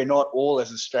hoping we're not all,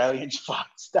 as Australians,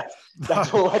 fucked.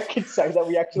 That's all I can say, that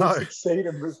we actually succeed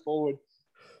and move forward.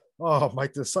 Oh,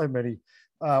 mate, there's so many.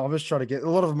 I'm just trying to get a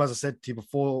lot of them, as I said to you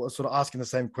before, sort of asking the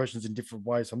same questions in different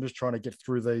ways. So I'm just trying to get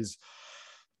through these.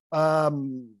 Not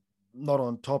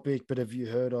on topic, but have you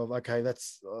heard of? Okay,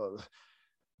 that's.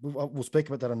 We'll speak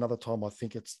about that another time. I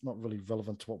think it's not really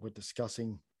relevant to what we're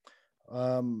discussing.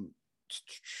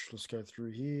 Let's go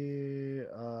through here.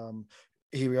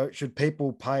 Here we go.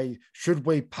 Should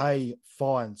we pay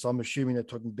fines? So I'm assuming they're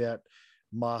talking about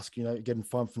mask, getting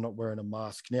fined for not wearing a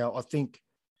mask. Now, I think,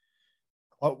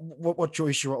 what's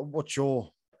your issue? What's your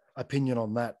opinion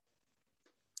on that?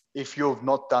 If you've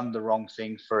not done the wrong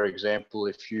thing, for example,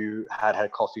 if you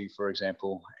had coffee, for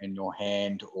example, in your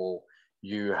hand, or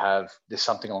there's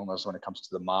something along those when it comes to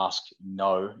the mask.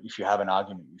 No, if you have an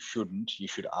argument, you shouldn't. You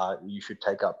should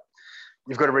take up.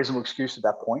 You've got a reasonable excuse at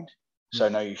that point. So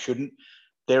no, you shouldn't.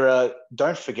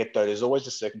 Don't forget though, there's always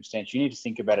a circumstance. You need to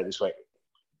think about it this way.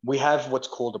 We have what's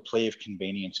called a plea of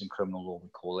convenience in criminal law, we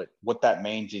call it. What that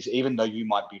means is, even though you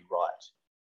might be right,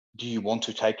 do you want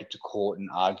to take it to court and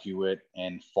argue it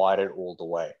and fight it all the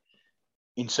way?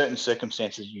 In certain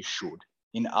circumstances, you should.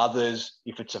 In others,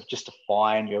 if it's just a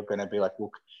fine, you're going to be like,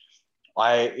 look,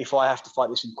 if I have to fight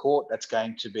this in court, that's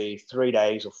going to be 3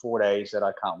 days or 4 days that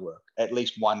I can't work. At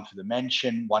least one for the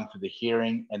mention, one for the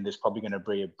hearing, and there's probably going to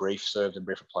be a brief served and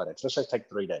brief reply date. So let's say take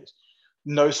 3 days.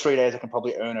 In those 3 days, I can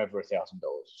probably earn over $1,000.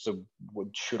 So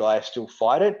should I still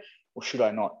fight it or should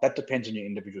I not? That depends on your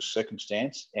individual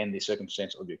circumstance and the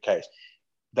circumstance of your case.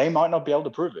 They might not be able to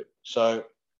prove it. So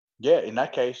yeah, in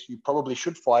that case, you probably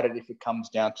should fight it if it comes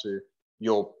down to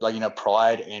your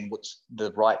pride and what's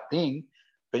the right thing,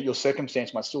 but your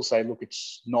circumstance might still say, look,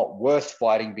 it's not worth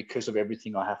fighting because of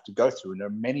everything I have to go through. And there are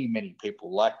many, many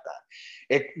people like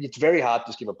that. It's very hard to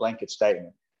just give a blanket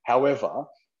statement. However,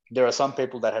 there are some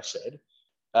people that have said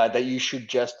that you should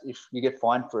just, if you get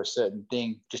fined for a certain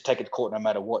thing, just take it to court no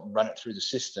matter what and run it through the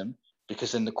system,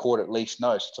 because then the court at least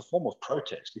knows. It's a form of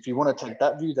protest. If you want to take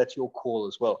that view, that's your call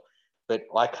as well. But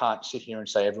I can't sit here and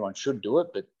say everyone should do it,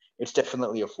 but it's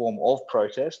definitely a form of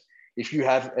protest. If you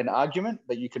have an argument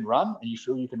that you can run and you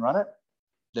feel you can run it,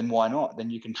 then why not? Then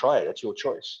you can try it. That's your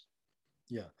choice.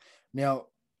 Yeah. Now,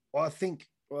 I think,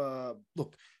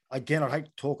 look, again, I hate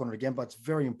to talk on it again, but it's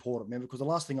very important, man, because the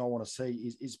last thing I want to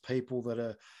see is people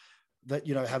that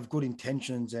have good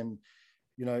intentions and,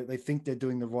 they think they're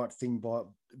doing the right thing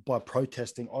by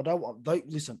protesting.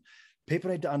 Listen, people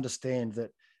need to understand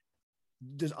that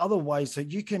there's other ways. So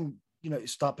you can,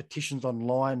 start petitions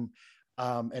online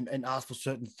and ask for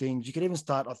certain things. You can even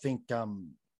start, I think,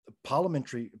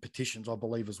 parliamentary petitions, I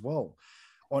believe, as well,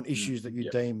 on issues that you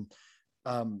deem,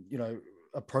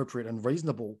 appropriate and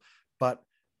reasonable. But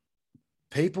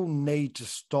people need to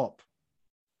stop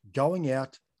going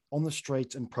out on the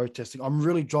streets and protesting. I'm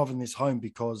really driving this home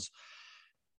because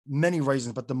many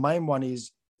reasons, but the main one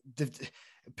is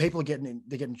people are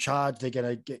getting charged. They're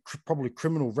going to get probably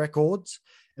criminal records,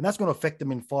 and that's going to affect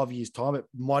them in 5 years' time. It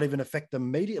might even affect them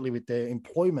immediately with their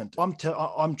employment.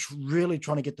 I'm really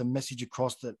trying to get the message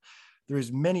across that there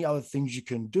is many other things you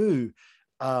can do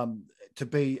to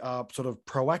be sort of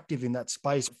proactive in that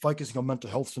space. Focusing on mental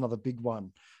health is another big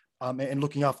one. and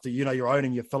looking after, your own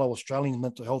and your fellow Australians'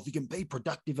 mental health, you can be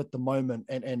productive at the moment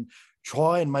and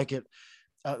try and make it,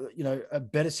 a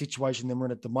better situation than we're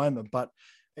in at the moment. But,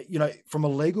 from a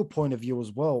legal point of view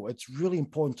as well, it's really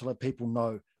important to let people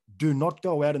know, do not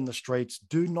go out in the streets,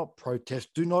 do not protest,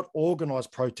 do not organize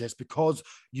protests, because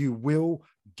you're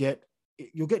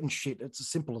getting shit. It's as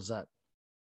simple as that.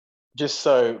 Just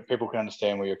so people can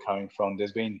understand where you're coming from,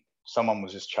 someone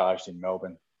was just charged in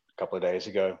Melbourne a couple of days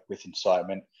ago with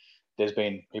incitement. There's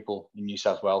been people in New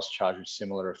South Wales charged with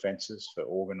similar offences for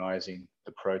organising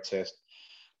the protest.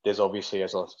 There's obviously,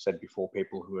 as I said before,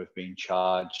 people who have been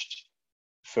charged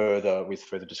with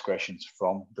further discretions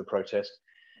from the protest.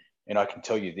 And I can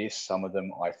tell you this, some of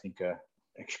them I think are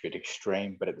a bit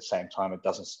extreme, but at the same time, it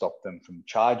doesn't stop them from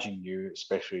charging you,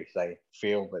 especially if they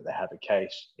feel that they have a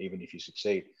case, even if you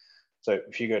succeed. So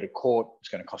if you go to court, it's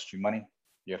going to cost you money.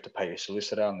 You have to pay your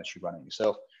solicitor unless you run it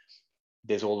yourself.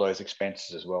 There's all those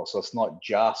expenses as well. So it's not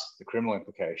just the criminal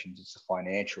implications, it's the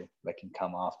financial that can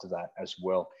come after that as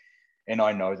well. And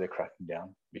I know they're cracking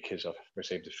down because I've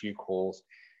received a few calls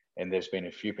and there's been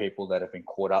a few people that have been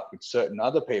caught up with certain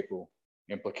other people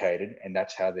implicated, and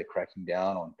that's how they're cracking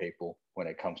down on people when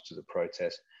it comes to the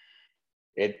protest.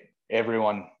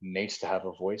 Everyone needs to have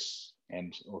a voice,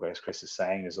 and as Chris is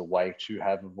saying, there's a way to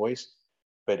have a voice.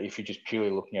 But if you're just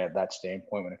purely looking at that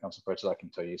standpoint when it comes to protest, I can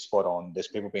tell you spot on. There's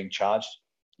people being charged.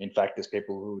 In fact, there's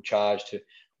people who are charged. To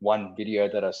one video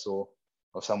that I saw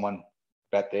of someone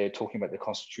about there talking about the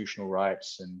constitutional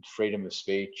rights and freedom of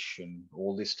speech and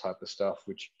all this type of stuff,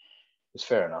 which is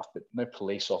fair enough, but no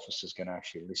police officer is going to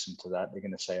actually listen to that. They're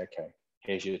going to say, okay,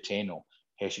 here's your 10 or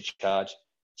here's your charge.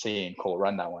 See you in court,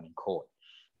 run that one in court.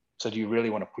 So do you really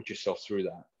want to put yourself through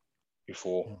that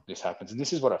before this happens? And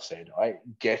this is what I've said. I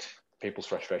get people's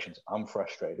frustrations. I'm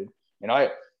frustrated. And I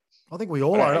think we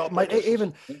all are, mate.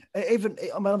 Even,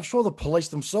 I'm sure the police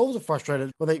themselves are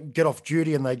frustrated when they get off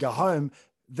duty and they go home.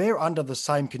 They're under the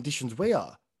same conditions we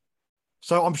are.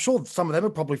 So I'm sure some of them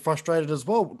are probably frustrated as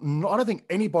well. I don't think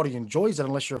anybody enjoys it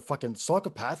unless you're a fucking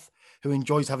psychopath who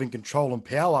enjoys having control and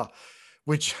power,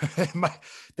 which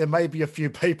there may be a few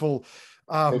people.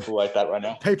 People like that right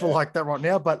now. People like that right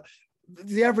now, but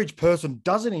the average person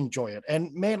doesn't enjoy it.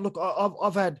 And man, look,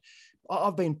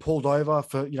 I've been pulled over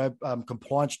for,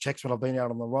 compliance checks when I've been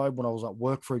out on the road, when I was at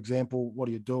work, for example. What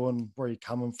are you doing? Where are you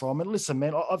coming from? And listen,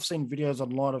 man, I've seen videos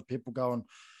online of people going,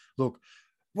 look,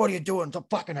 what are you doing? Stop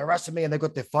fucking harassing me. And they've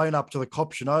got their phone up to the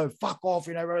cops, fuck off,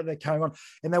 whatever they're carrying on.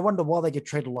 And they wonder why they get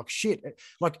treated like shit.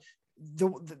 Like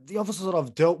the officers that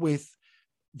I've dealt with,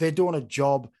 they're doing a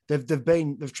job. They've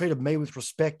treated me with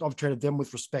respect. I've treated them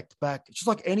with respect back. It's just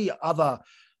like any other,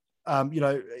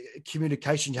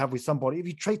 communication you have with somebody. If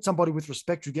you treat somebody with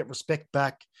respect, you get respect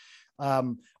back.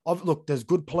 Look, there's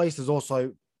good police.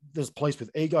 There's police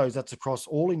with egos. That's across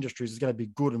all industries. It's going to be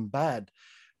good and bad.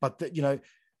 But,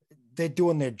 they're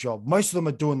doing their job. Most of them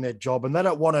are doing their job, and they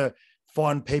don't want to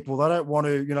fine people. They don't want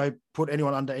to, put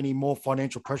anyone under any more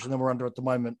financial pressure than we're under at the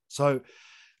moment. So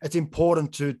it's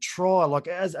important to try, like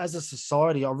as a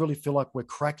society, I really feel like we're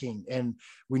cracking and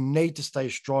we need to stay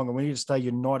strong and we need to stay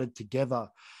united together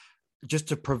just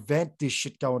to prevent this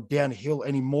shit going downhill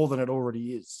any more than it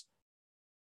already is.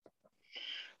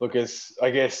 Look, I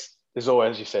guess there's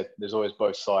always, as you said, there's always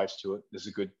both sides to it. There's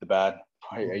the good, the bad.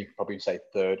 You could probably say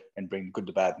third and bring the good,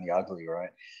 the bad, and the ugly,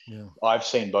 right? Yeah. I've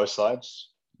seen both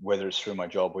sides, whether it's through my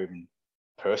job or even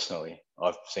personally.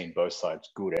 I've seen both sides,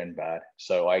 good and bad.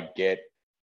 So I get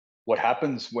what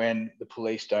happens when the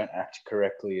police don't act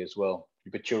correctly as well.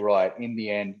 But you're right. In the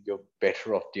end, you're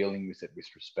better off dealing with it with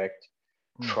respect,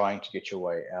 trying to get your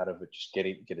way out of it, just get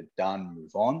it done,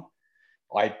 move on.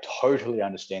 I totally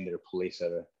understand that a police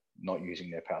are not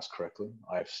using their powers correctly.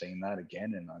 I've seen that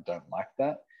again, and I don't like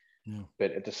that. Yeah.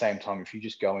 But at the same time, if you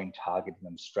just go in targeting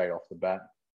them straight off the bat,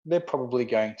 they're probably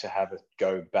going to have a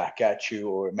go back at you,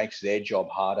 or it makes their job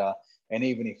harder. And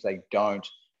even if they don't,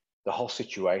 the whole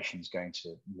situation is going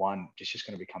to, it's just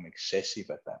going to become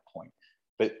excessive at that point.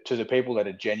 But to the people that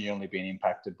are genuinely being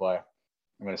impacted by,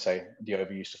 I'm going to say, the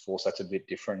overuse of force, that's a bit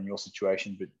different in your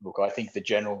situation. But look, I think the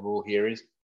general rule here is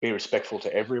be respectful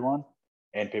to everyone,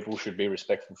 and people should be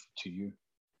respectful to you.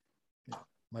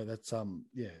 Mate, that's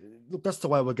look, that's the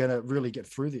way we're going to really get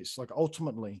through this. Like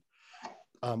ultimately,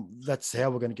 that's how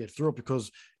we're going to get through it,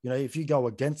 because if you go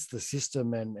against the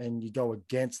system and you go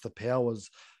against the powers,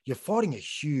 you're fighting a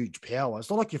huge power. It's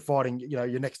not like you're fighting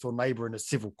your next door neighbor in a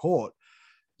civil court.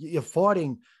 You're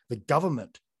fighting the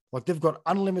government. Like they've got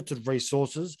unlimited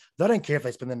resources. They don't care if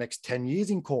they spend the next 10 years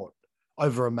in court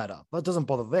over a matter. That doesn't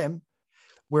bother them.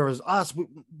 Whereas us,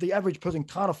 the average person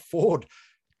can't afford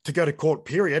to go to court,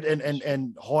 period,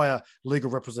 and hire legal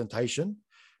representation.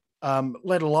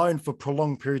 let alone for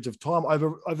prolonged periods of time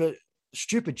over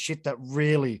stupid shit that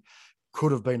really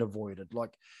could have been avoided.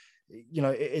 Like, you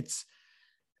know, it's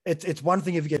one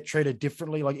thing if you get treated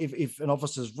differently. Like if an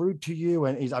officer's rude to you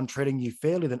and he's untreating you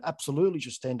fairly, then absolutely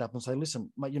just stand up and say,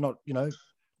 listen, mate, you're not, you know,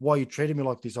 why are you treating me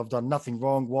like this? I've done nothing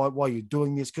wrong. Why are you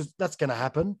doing this? Because that's going to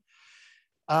happen.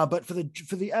 But for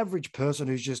the average person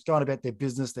who's just going about their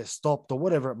business, they're stopped or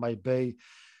whatever it may be,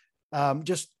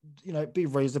 just, you know, be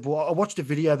reasonable. I watched a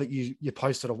video that you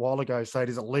posted a while ago saying,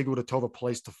 is it legal to tell the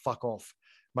police to fuck off?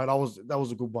 Mate, that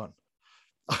was a good one.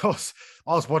 I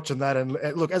was watching that, and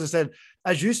look, as I said,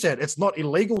 as you said, it's not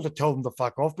illegal to tell them to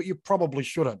fuck off, but you probably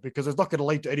shouldn't, because it's not going to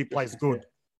lead to any place good.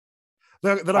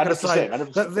 They're not going to say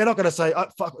 100%. They're not going to say, oh,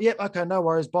 fuck, yeah, okay, no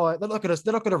worries, bye. They're not going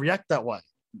to react that way.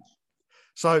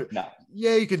 So no.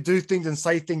 Yeah, you can do things and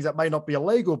say things that may not be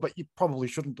illegal, but you probably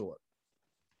shouldn't do it.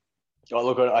 Oh,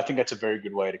 look, I think that's a very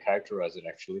good way to characterize it.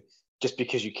 Actually, just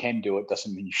because you can do it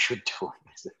doesn't mean you should do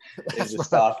it. There's a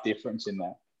stark difference in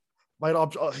that. Mate,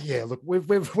 yeah, look,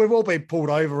 we've all been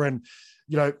pulled over and,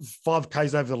 you know,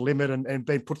 5Ks over the limit and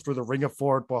been put through the ringer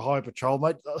for it by Highway Patrol,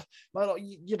 mate. Mate,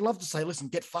 you'd love to say, listen,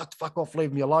 get fucked, fuck off,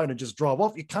 leave me alone and just drive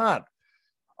off. You can't.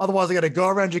 Otherwise, they're going to go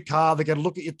around your car. They're going to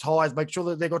look at your tires, make sure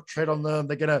that they got tread on them.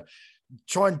 They're going to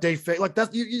try and defect. Like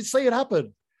that, you see it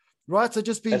happen, right? So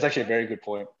just be. That's actually a very good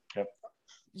point. Yep.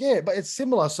 Yeah, but it's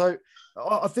similar. So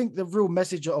I think the real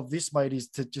message of this, mate, is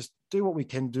to just do what we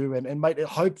can do. And mate,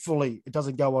 hopefully it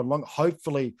doesn't go on long.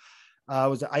 Hopefully,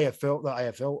 was it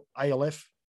ALF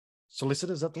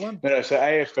Solicitor? Is that the one? No, so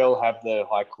AFL have the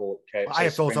High Court case.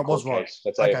 AFL, so it was right.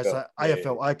 That's okay, AFL. So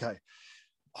AFL, okay.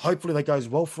 Hopefully that goes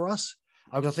well for us.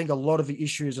 I think a lot of the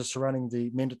issues are surrounding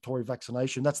the mandatory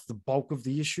vaccination. That's the bulk of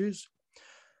the issues.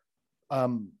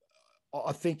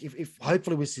 I think if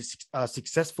hopefully we're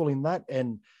successful in that,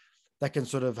 and that can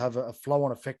sort of have a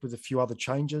flow-on effect with a few other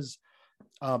changes,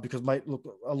 because, mate, look,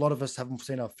 a lot of us haven't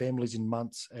seen our families in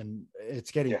months, and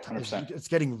it's getting it's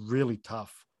getting really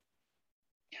tough.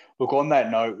 Look, on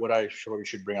that note, what I probably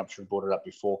should bring up, should have brought it up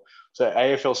before. So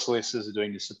AFL solicitors are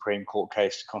doing the Supreme Court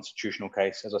case, the constitutional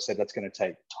case. As I said, that's going to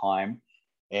take time.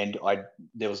 And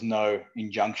there was no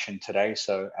injunction today.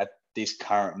 So at this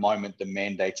current moment, the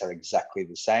mandates are exactly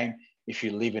the same. If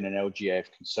you live in an LGA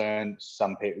of concern,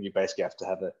 some people, you basically have to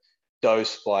have a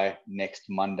dose by next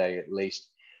Monday at least.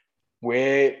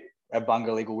 We're at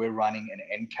Banga Legal, we're running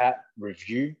an NCAT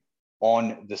review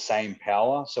on the same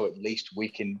power. So at least we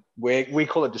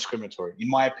call it discriminatory. In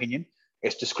my opinion,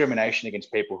 it's discrimination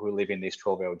against people who live in these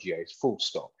 12 LGAs, full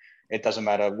stop. It doesn't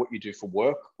matter what you do for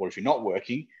work, or if you're not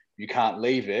working, you can't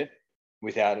leave it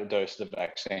without a dose of the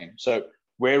vaccine. So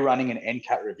we're running an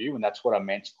NCAT review, and that's what I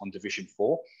meant on Division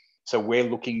 4. So we're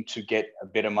looking to get a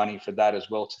bit of money for that as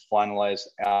well to finalize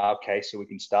our case so we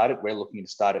can start it. We're looking to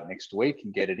start it next week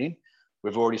and get it in.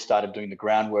 We've already started doing the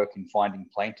groundwork in finding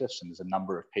plaintiffs, and there's a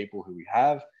number of people who we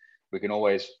have. We're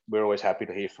always happy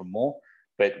to hear from more,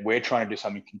 but we're trying to do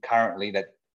something concurrently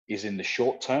that is in the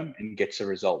short term and gets a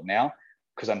result now,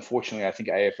 because unfortunately, I think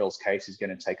AFL's case is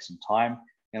going to take some time.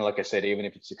 And like I said, even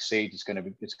if it succeeds, it's going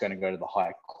to go to the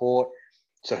High Court.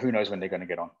 So who knows when they're going to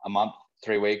get on? A month,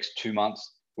 3 weeks, 2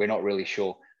 months? We're not really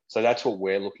sure. So that's what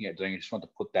we're looking at doing. I just want to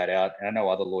put that out. And I know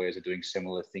other lawyers are doing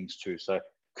similar things too. So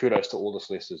kudos to all the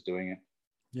solicitors doing it.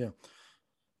 Yeah.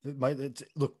 Mate,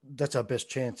 look, that's our best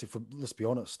chance, let's be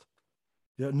honest.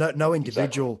 You know, no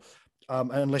individual,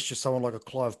 exactly. Unless you're someone like a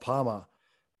Clive Palmer,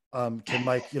 can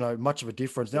make, you know, much of a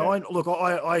difference. Now, yeah.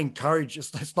 I encourage,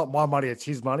 it's not my money, it's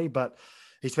his money, but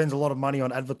he spends a lot of money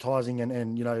on advertising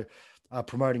and you know,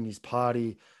 promoting his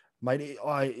party. Mate,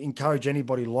 I encourage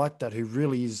anybody like that who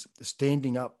really is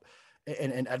standing up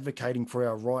and advocating for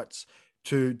our rights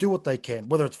to do what they can,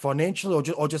 whether it's financially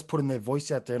or just putting their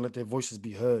voice out there and let their voices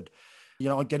be heard. You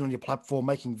know, get on your platform,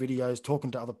 making videos,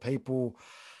 talking to other people.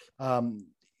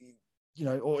 You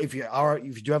know, or if you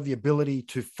do have the ability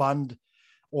to fund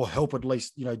or help, at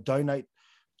least, you know, donate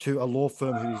to a law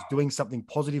firm who is doing something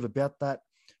positive about that,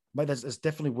 mate, it's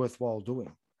definitely worthwhile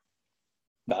doing.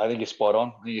 No, I think you're spot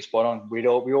on. We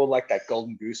all like that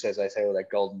golden goose, as I say, or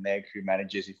that golden egg who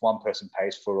manages. If one person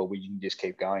pays for it, we can just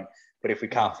keep going. But if we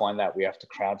can't find that, we have to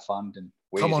crowdfund, and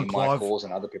we're using my cause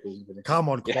and other people's. Come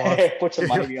on, Clive. Yeah, put some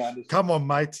money behind us. Come on,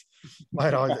 mate.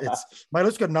 Mate,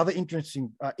 let's get another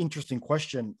interesting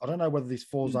question. I don't know whether this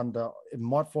falls under, it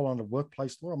might fall under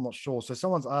workplace law. I'm not sure. So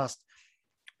someone's asked,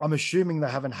 I'm assuming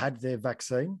they haven't had their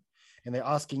vaccine, and they're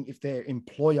asking if their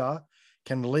employer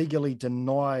can legally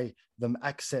deny them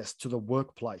access to the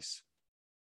workplace.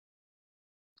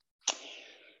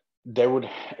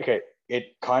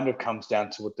 It kind of comes down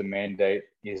to what the mandate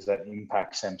is that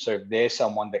impacts them. So if there's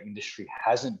someone that industry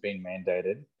hasn't been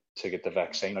mandated, to get the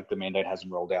vaccine. Like the mandate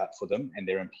hasn't rolled out for them, and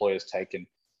their employer's taken,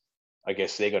 I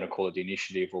guess they're going to call it the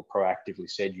initiative, or proactively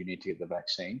said you need to get the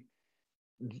vaccine.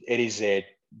 It is they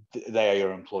are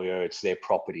your employer. It's their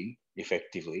property,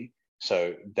 effectively.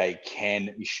 So they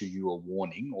can issue you a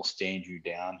warning or stand you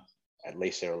down. At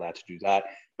least they're allowed to do that.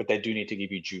 But they do need to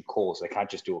give you due cause. They can't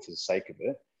just do it for the sake of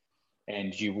it.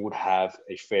 And you would have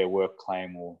a fair work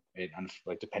claim, or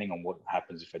depending on what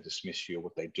happens, if they dismiss you or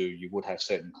what they do, you would have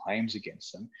certain claims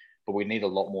against them. But we need a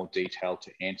lot more detail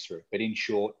to answer it. But in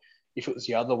short, if it was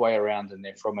the other way around and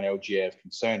they're from an LGA of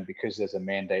concern, because there's a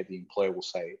mandate, the employer will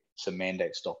say it's a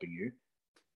mandate stopping you.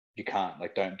 You can't,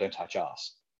 don't touch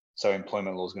us. So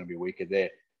employment law is going to be weaker there.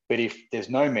 But if there's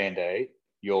no mandate,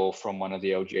 you're from one of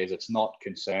the LGAs that's not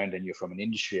concerned, and you're from an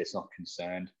industry that's not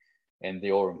concerned, and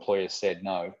your employer said,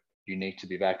 no, you need to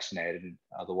be vaccinated,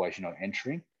 otherwise you're not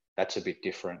entering, that's a bit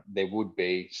different. There would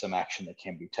be some action that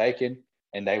can be taken,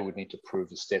 and they would need to prove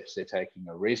the steps they're taking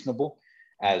are reasonable,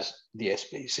 as the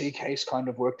SBC case kind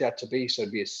of worked out to be. So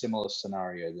it'd be a similar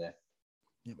scenario there.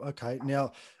 Yep. Okay.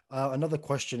 Now, another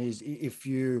question is,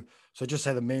 so just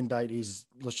say the mandate is,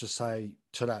 let's just say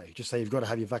today, just say you've got to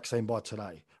have your vaccine by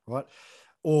today, right?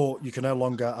 Or you can no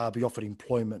longer be offered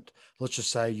employment. Let's just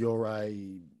say you're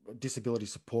a disability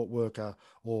support worker,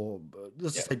 or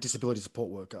let's just say disability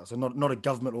support worker. So not a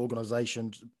government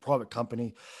organization, private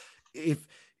company. If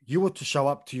you were to show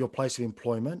up to your place of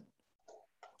employment,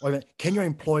 can your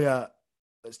employer,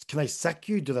 can they sack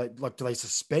you? Do they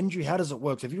suspend you? How does it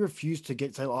work? So if you refuse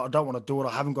to say, I don't want to do it,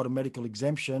 I haven't got a medical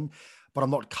exemption, but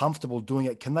I'm not comfortable doing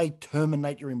it, can they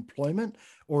terminate your employment,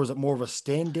 or is it more of a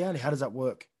stand down? How does that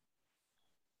work?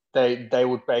 They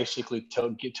would basically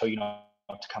tell you not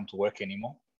to come to work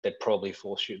anymore. They'd probably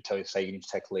force you to say you need to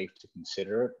take leave to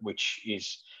consider it, which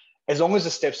is, as long as the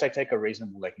steps they take are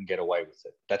reasonable, they can get away with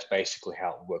it. That's basically how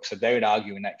it works. So they would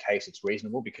argue in that case it's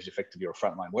reasonable because effectively you're a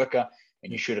frontline worker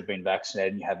and you should have been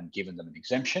vaccinated and you haven't given them an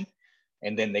exemption.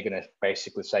 And then they're going to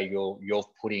basically say you're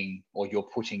putting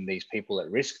these people at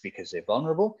risk because they're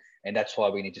vulnerable, and that's why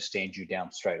we need to stand you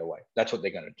down straight away. That's what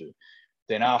they're going to do.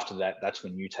 Then after that, that's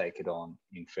when you take it on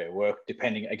in fair work. In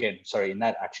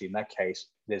that case,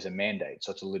 there's a mandate,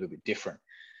 so it's a little bit different.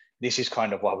 This is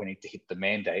kind of why we need to hit the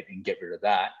mandate and get rid of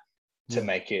that to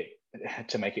make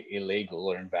it illegal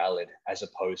or invalid, as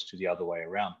opposed to the other way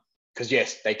around. Because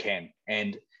yes, they can.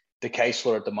 And the case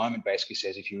law at the moment basically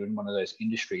says if you're in one of those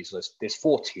industries, there's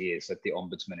 4 tiers that the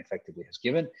Ombudsman effectively has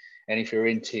given. And if you're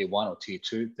in tier 1 or tier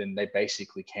 2, then they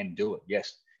basically can do it,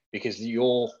 yes. Because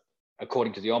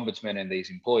according to the Ombudsman and these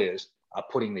employers, are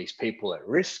putting these people at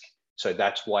risk. So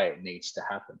that's why it needs to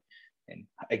happen. And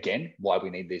again, why we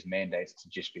need these mandates to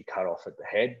just be cut off at the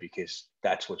head, because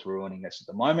that's what's ruining us at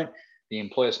the moment. The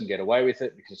employers can get away with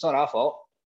it because it's not our fault.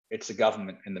 It's the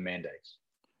government and the mandates.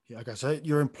 Yeah. Okay. So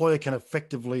your employer can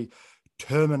effectively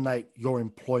terminate your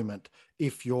employment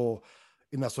if you're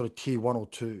in that sort of tier 1 or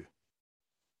 2.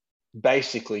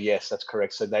 Basically, yes, that's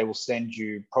correct. So they will send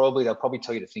you, they'll probably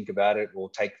tell you to think about it or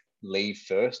take leave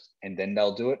first, and then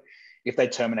they'll do it. If they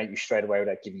terminate you straight away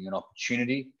without giving you an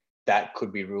opportunity, that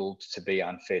could be ruled to be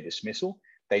unfair dismissal.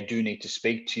 They do need to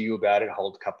speak to you about it,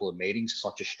 hold a couple of meetings. It's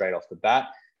not just straight off the bat.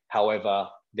 However,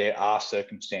 there are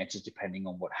circumstances depending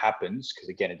on what happens, because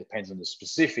again, it depends on the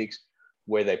specifics,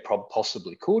 where they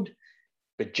possibly could.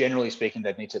 But generally speaking,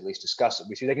 they need to at least discuss it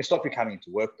with you. They can stop you coming into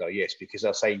work though, yes, because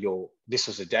they'll say this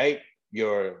is a date,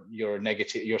 you're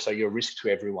a risk to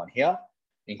everyone here,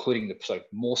 including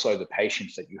more so the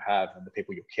patients that you have and the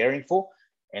people you're caring for.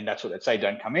 And that's what they'd say,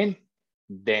 don't come in.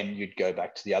 Then you'd go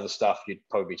back to the other stuff. You'd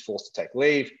probably be forced to take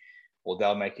leave, or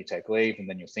they'll make you take leave, and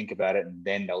then you'll think about it, and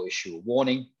then they'll issue a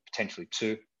warning, potentially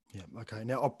 2. Yeah. Okay.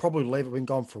 Now I'll probably leave it. We've been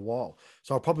going for a while,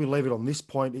 so I'll probably leave it on this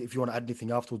point. If you want to add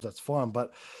anything afterwards, that's fine.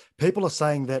 But people are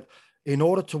saying that in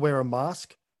order to wear a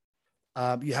mask,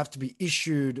 you have to be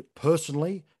issued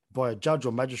personally by a judge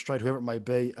or magistrate, whoever it may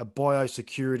be, a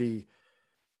biosecurity,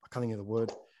 I can't think of the word,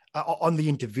 on the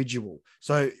individual.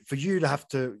 So for you to have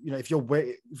to, if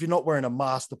you're not wearing a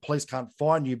mask, the police can't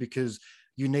fine you because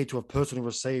you need to have personally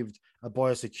received a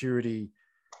biosecurity,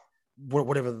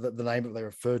 whatever the name that they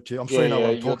referred to. I'm sure you know what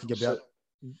I'm talking about.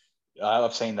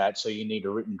 I've seen that. So you need a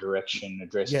written direction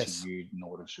addressed to you in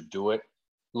order to do it.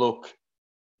 Look,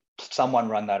 someone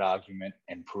run that argument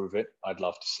and prove it. I'd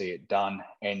love to see it done.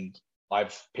 And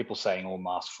people saying all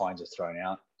mask fines are thrown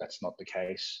out. That's not the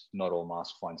case. Not all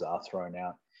mask fines are thrown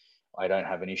out. I don't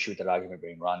have an issue with that argument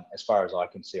being run. As far as I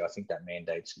can see, I think that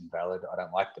mandate's invalid. I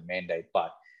don't like the mandate,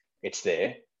 but it's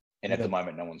there. And at the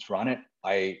moment, no one's run it.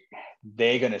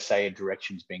 They're going to say a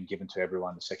direction's being given to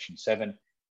everyone to Section 7. A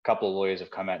couple of lawyers have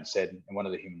come out and said, and one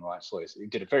of the human rights lawyers, he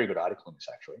did a very good article on this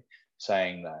actually,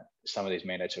 saying that some of these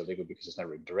mandates are illegal because there's no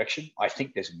written direction. I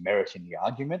think there's merit in the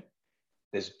argument.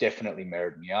 There's definitely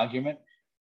merit in the argument,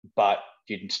 but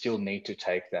you'd still need to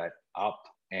take that up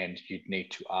and you'd need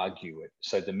to argue it.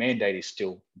 So the mandate is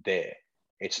still there.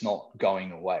 It's not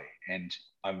going away. And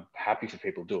I'm happy for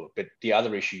people to do it. But the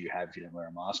other issue you have if you don't wear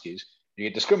a mask is you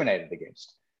get discriminated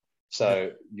against.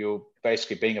 So you're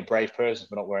basically being a brave person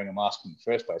for not wearing a mask in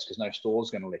the first place because no store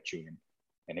is going to let you in.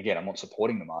 And again, I'm not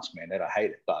supporting the mask mandate. I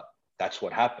hate it, but that's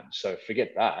what happens. So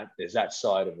forget that. There's that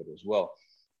side of it as well.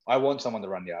 I want someone to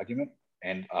run the argument,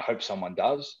 and I hope someone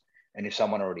does. And if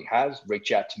someone already has,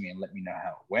 reach out to me and let me know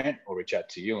how it went, or reach out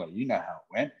to you and you know how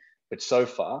it went. But so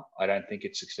far, I don't think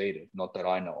it's succeeded. Not that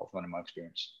I know of, not in my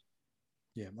experience.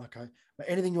 Yeah, okay. But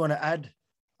anything you want to add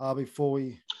before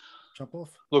we jump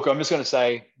off? Look, I'm just going to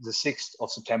say the 6th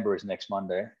of September is next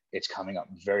Monday. It's coming up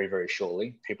very, very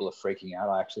shortly. People are freaking out.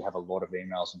 I actually have a lot of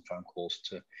emails and phone calls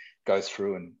to go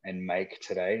through and make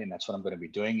today. And that's what I'm going to be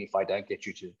doing. If I don't get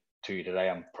you to you today,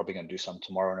 I'm probably going to do some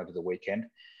tomorrow and over the weekend.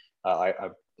 I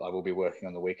will be working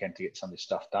on the weekend to get some of this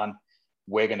stuff done.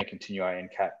 We're going to continue our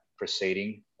NCAT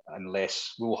proceeding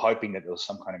unless we were hoping that there was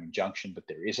some kind of injunction, but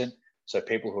there isn't. So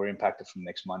people who are impacted from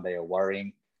next Monday are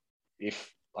worrying.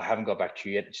 If I haven't got back to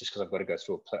you yet, it's just because I've got to go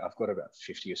through I've got about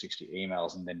 50 or 60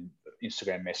 emails and then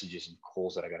Instagram messages and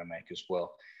calls that I got to make as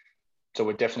well. So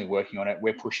we're definitely working on it.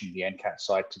 We're pushing the NCAT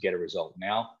side to get a result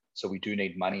now. So we do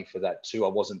need money for that too. I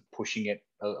wasn't pushing it.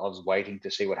 I was waiting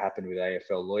to see what happened with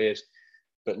AFL lawyers.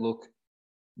 But look,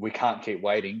 we can't keep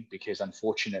waiting because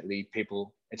unfortunately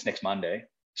it's next Monday.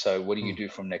 So what do you do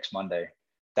from next Monday?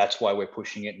 That's why we're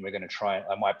pushing it, and we're going to try.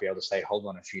 I might be able to say, hold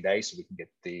on a few days so we can get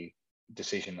the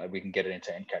decision, we can get it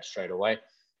into NCAT straight away.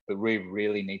 But we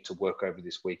really need to work over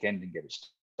this weekend and get it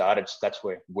started. So that's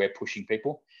where we're pushing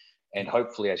people. And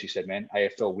hopefully, as you said, man,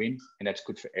 AFL win, and that's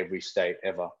good for every state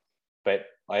ever. But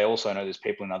I also know there's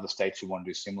people in other states who want to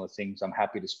do similar things. I'm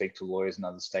happy to speak to lawyers in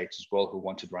other states as well who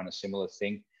want to run a similar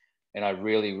thing. And I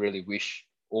really, really wish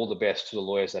all the best to the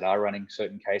lawyers that are running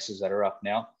certain cases that are up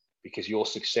now, because your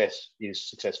success is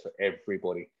success for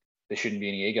everybody. There shouldn't be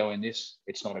any ego in this.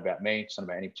 It's not about me. It's not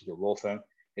about any particular law firm.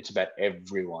 It's about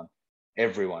everyone,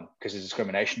 because there's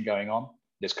discrimination going on.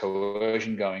 There's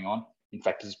coercion going on. In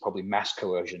fact, there's probably mass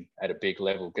coercion at a big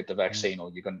level. Get the vaccine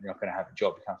or you're not going to have a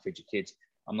job. You can't feed your kids.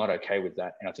 I'm not okay with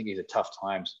that. And I think these are tough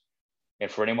times. And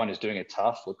for anyone who's doing it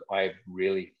tough, look, I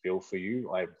really feel for you.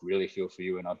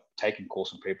 And I've taken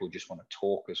calls from people who just want to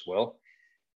talk as well.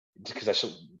 Because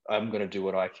I'm going to do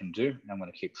what I can do. And I'm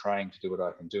going to keep trying to do what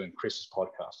I can do. And Chris's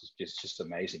podcast is just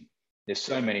amazing. There's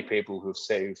so many people who've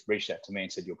reached out to me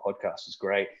and said, your podcast is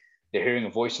great. They're hearing a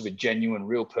voice of a genuine,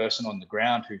 real person on the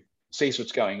ground who sees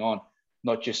what's going on,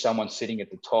 not just someone sitting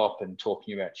at the top and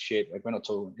talking about shit. Like, we're not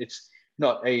talking, it's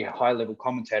not a high level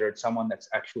commentator. It's someone that's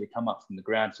actually come up from the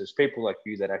ground. So it's people like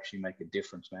you that actually make a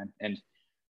difference, man. And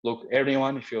look,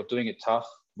 everyone, if you're doing it tough,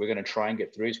 we're going to try and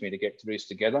get through this. We need to get through this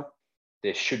together.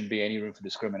 There shouldn't be any room for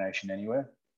discrimination anywhere.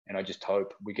 And I just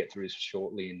hope we get through this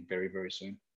shortly and very, very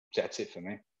soon. So that's it for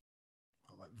me.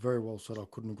 Very well said. I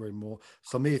couldn't agree more.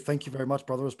 Samir, thank you very much,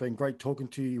 brother. It's been great talking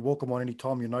to you. You're welcome on any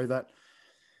time. You know that.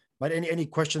 Mate, any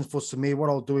questions for Samir? What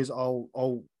I'll do is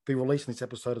I'll be releasing this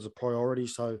episode as a priority.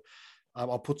 So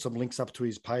I'll put some links up to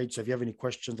his page. So if you have any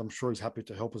questions, I'm sure he's happy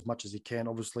to help as much as he can.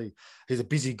 Obviously, he's a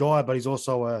busy guy, but he's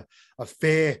also a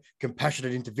fair,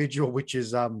 compassionate individual, which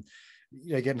is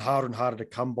getting harder and harder to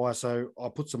come by. So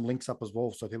I'll put some links up as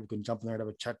well so people can jump in there and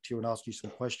have a chat to you and ask you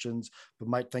some questions. But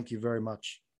mate, thank you very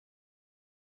much.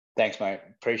 Thanks, mate.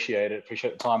 Appreciate it.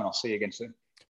 Appreciate the time, and I'll see you again soon.